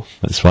believable.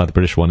 That's why the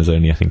British one is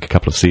only, I think, a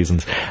couple of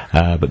seasons,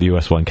 but the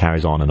US one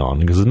carries on and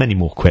on, because there's many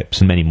more quips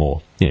and many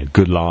more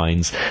good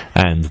lines,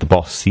 and the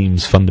boss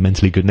seems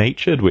fundamentally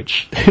good-natured,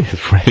 which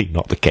is really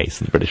not the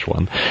case in the British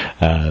one.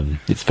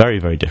 It's very,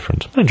 very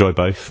different. I enjoy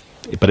both,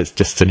 but it's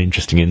just an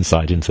interesting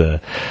insight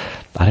into,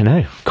 I don't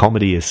know,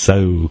 comedy is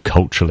so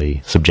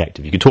culturally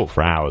subjective. You could talk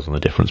for hours on the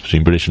difference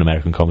between British and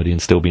American comedy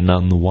and still be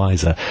none the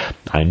wiser.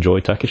 I enjoy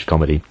Turkish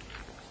comedy.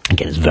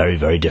 Again, it's very,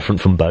 very different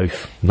from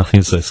both.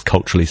 Nothing's as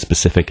culturally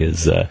specific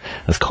as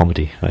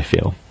comedy, I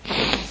feel.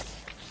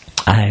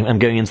 I'm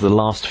going into the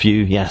last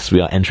few. Yes,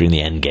 we are entering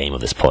the end game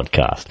of this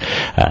podcast.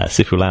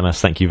 Sifu Lamas,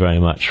 thank you very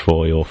much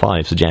for your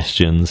 5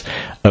 suggestions.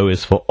 O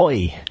is for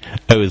Oi.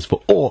 O is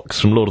for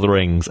Orcs from Lord of the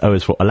Rings. O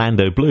is for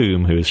Orlando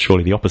Bloom, who is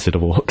surely the opposite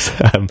of Orcs.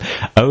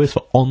 O is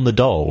for On the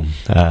Dole.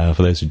 For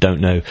those who don't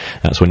know,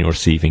 that's when you're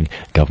receiving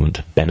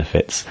government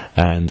benefits.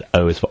 And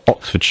O is for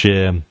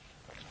Oxfordshire.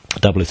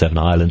 007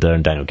 Islander,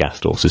 and Daniel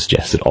Gast also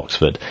suggested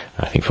Oxford,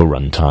 I think, for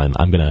runtime.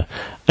 I'm gonna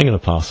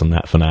pass on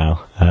that for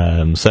now.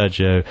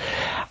 Sergio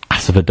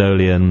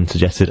Asavodolian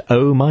suggested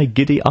Oh My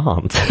Giddy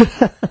Aunt.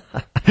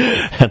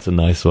 That's a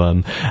nice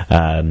one.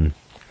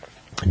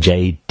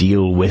 J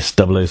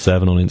Dealwist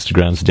 007 on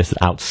Instagram suggested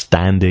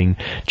Outstanding.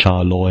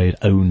 Char Lloyd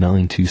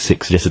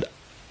 0926 suggested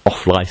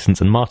Off License,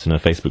 and Martin, in a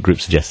Facebook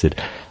group, suggested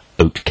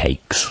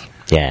Oatcakes.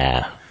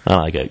 Yeah, I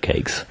like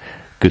oatcakes.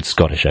 Good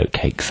Scottish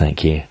oatcakes,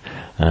 thank you.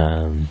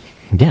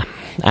 Yeah,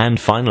 and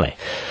finally,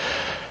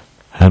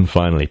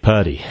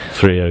 Purdy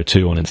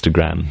 302 on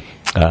Instagram.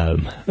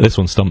 This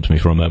one stumped me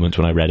for a moment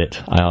when I read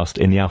it. I asked,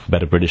 in the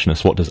alphabet of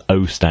Britishness, what does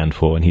O stand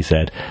for? And he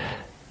said,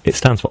 it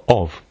stands for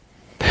Of.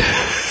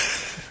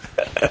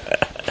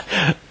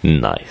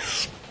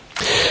 Nice.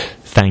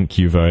 Thank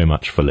you very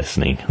much for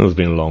listening. It's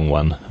been a long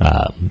one,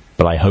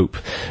 but I hope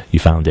you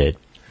found it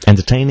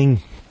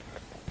entertaining,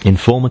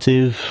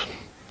 informative,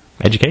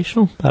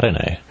 educational? I don't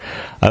know.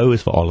 O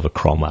is for Oliver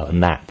Cromwell,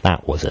 and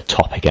that was a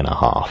topic and a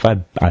half.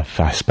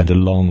 I spent a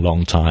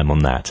long time on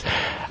that,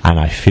 and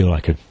I feel I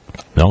could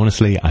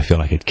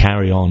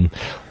carry on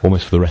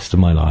almost for the rest of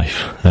my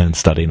life and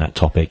studying that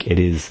topic. It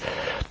is,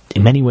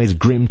 in many ways, a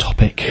grim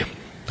topic,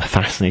 a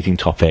fascinating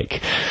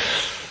topic,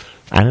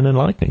 and an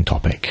enlightening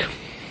topic.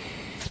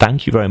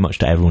 Thank you very much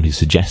to everyone who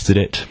suggested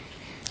it.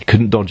 I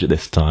couldn't dodge it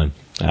this time.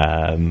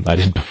 I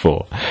did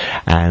before.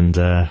 And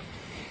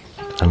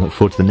I look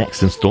forward to the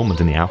next instalment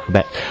in the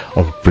alphabet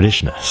of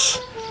Britishness.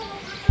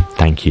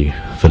 Thank you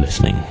for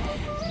listening.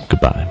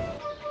 Goodbye.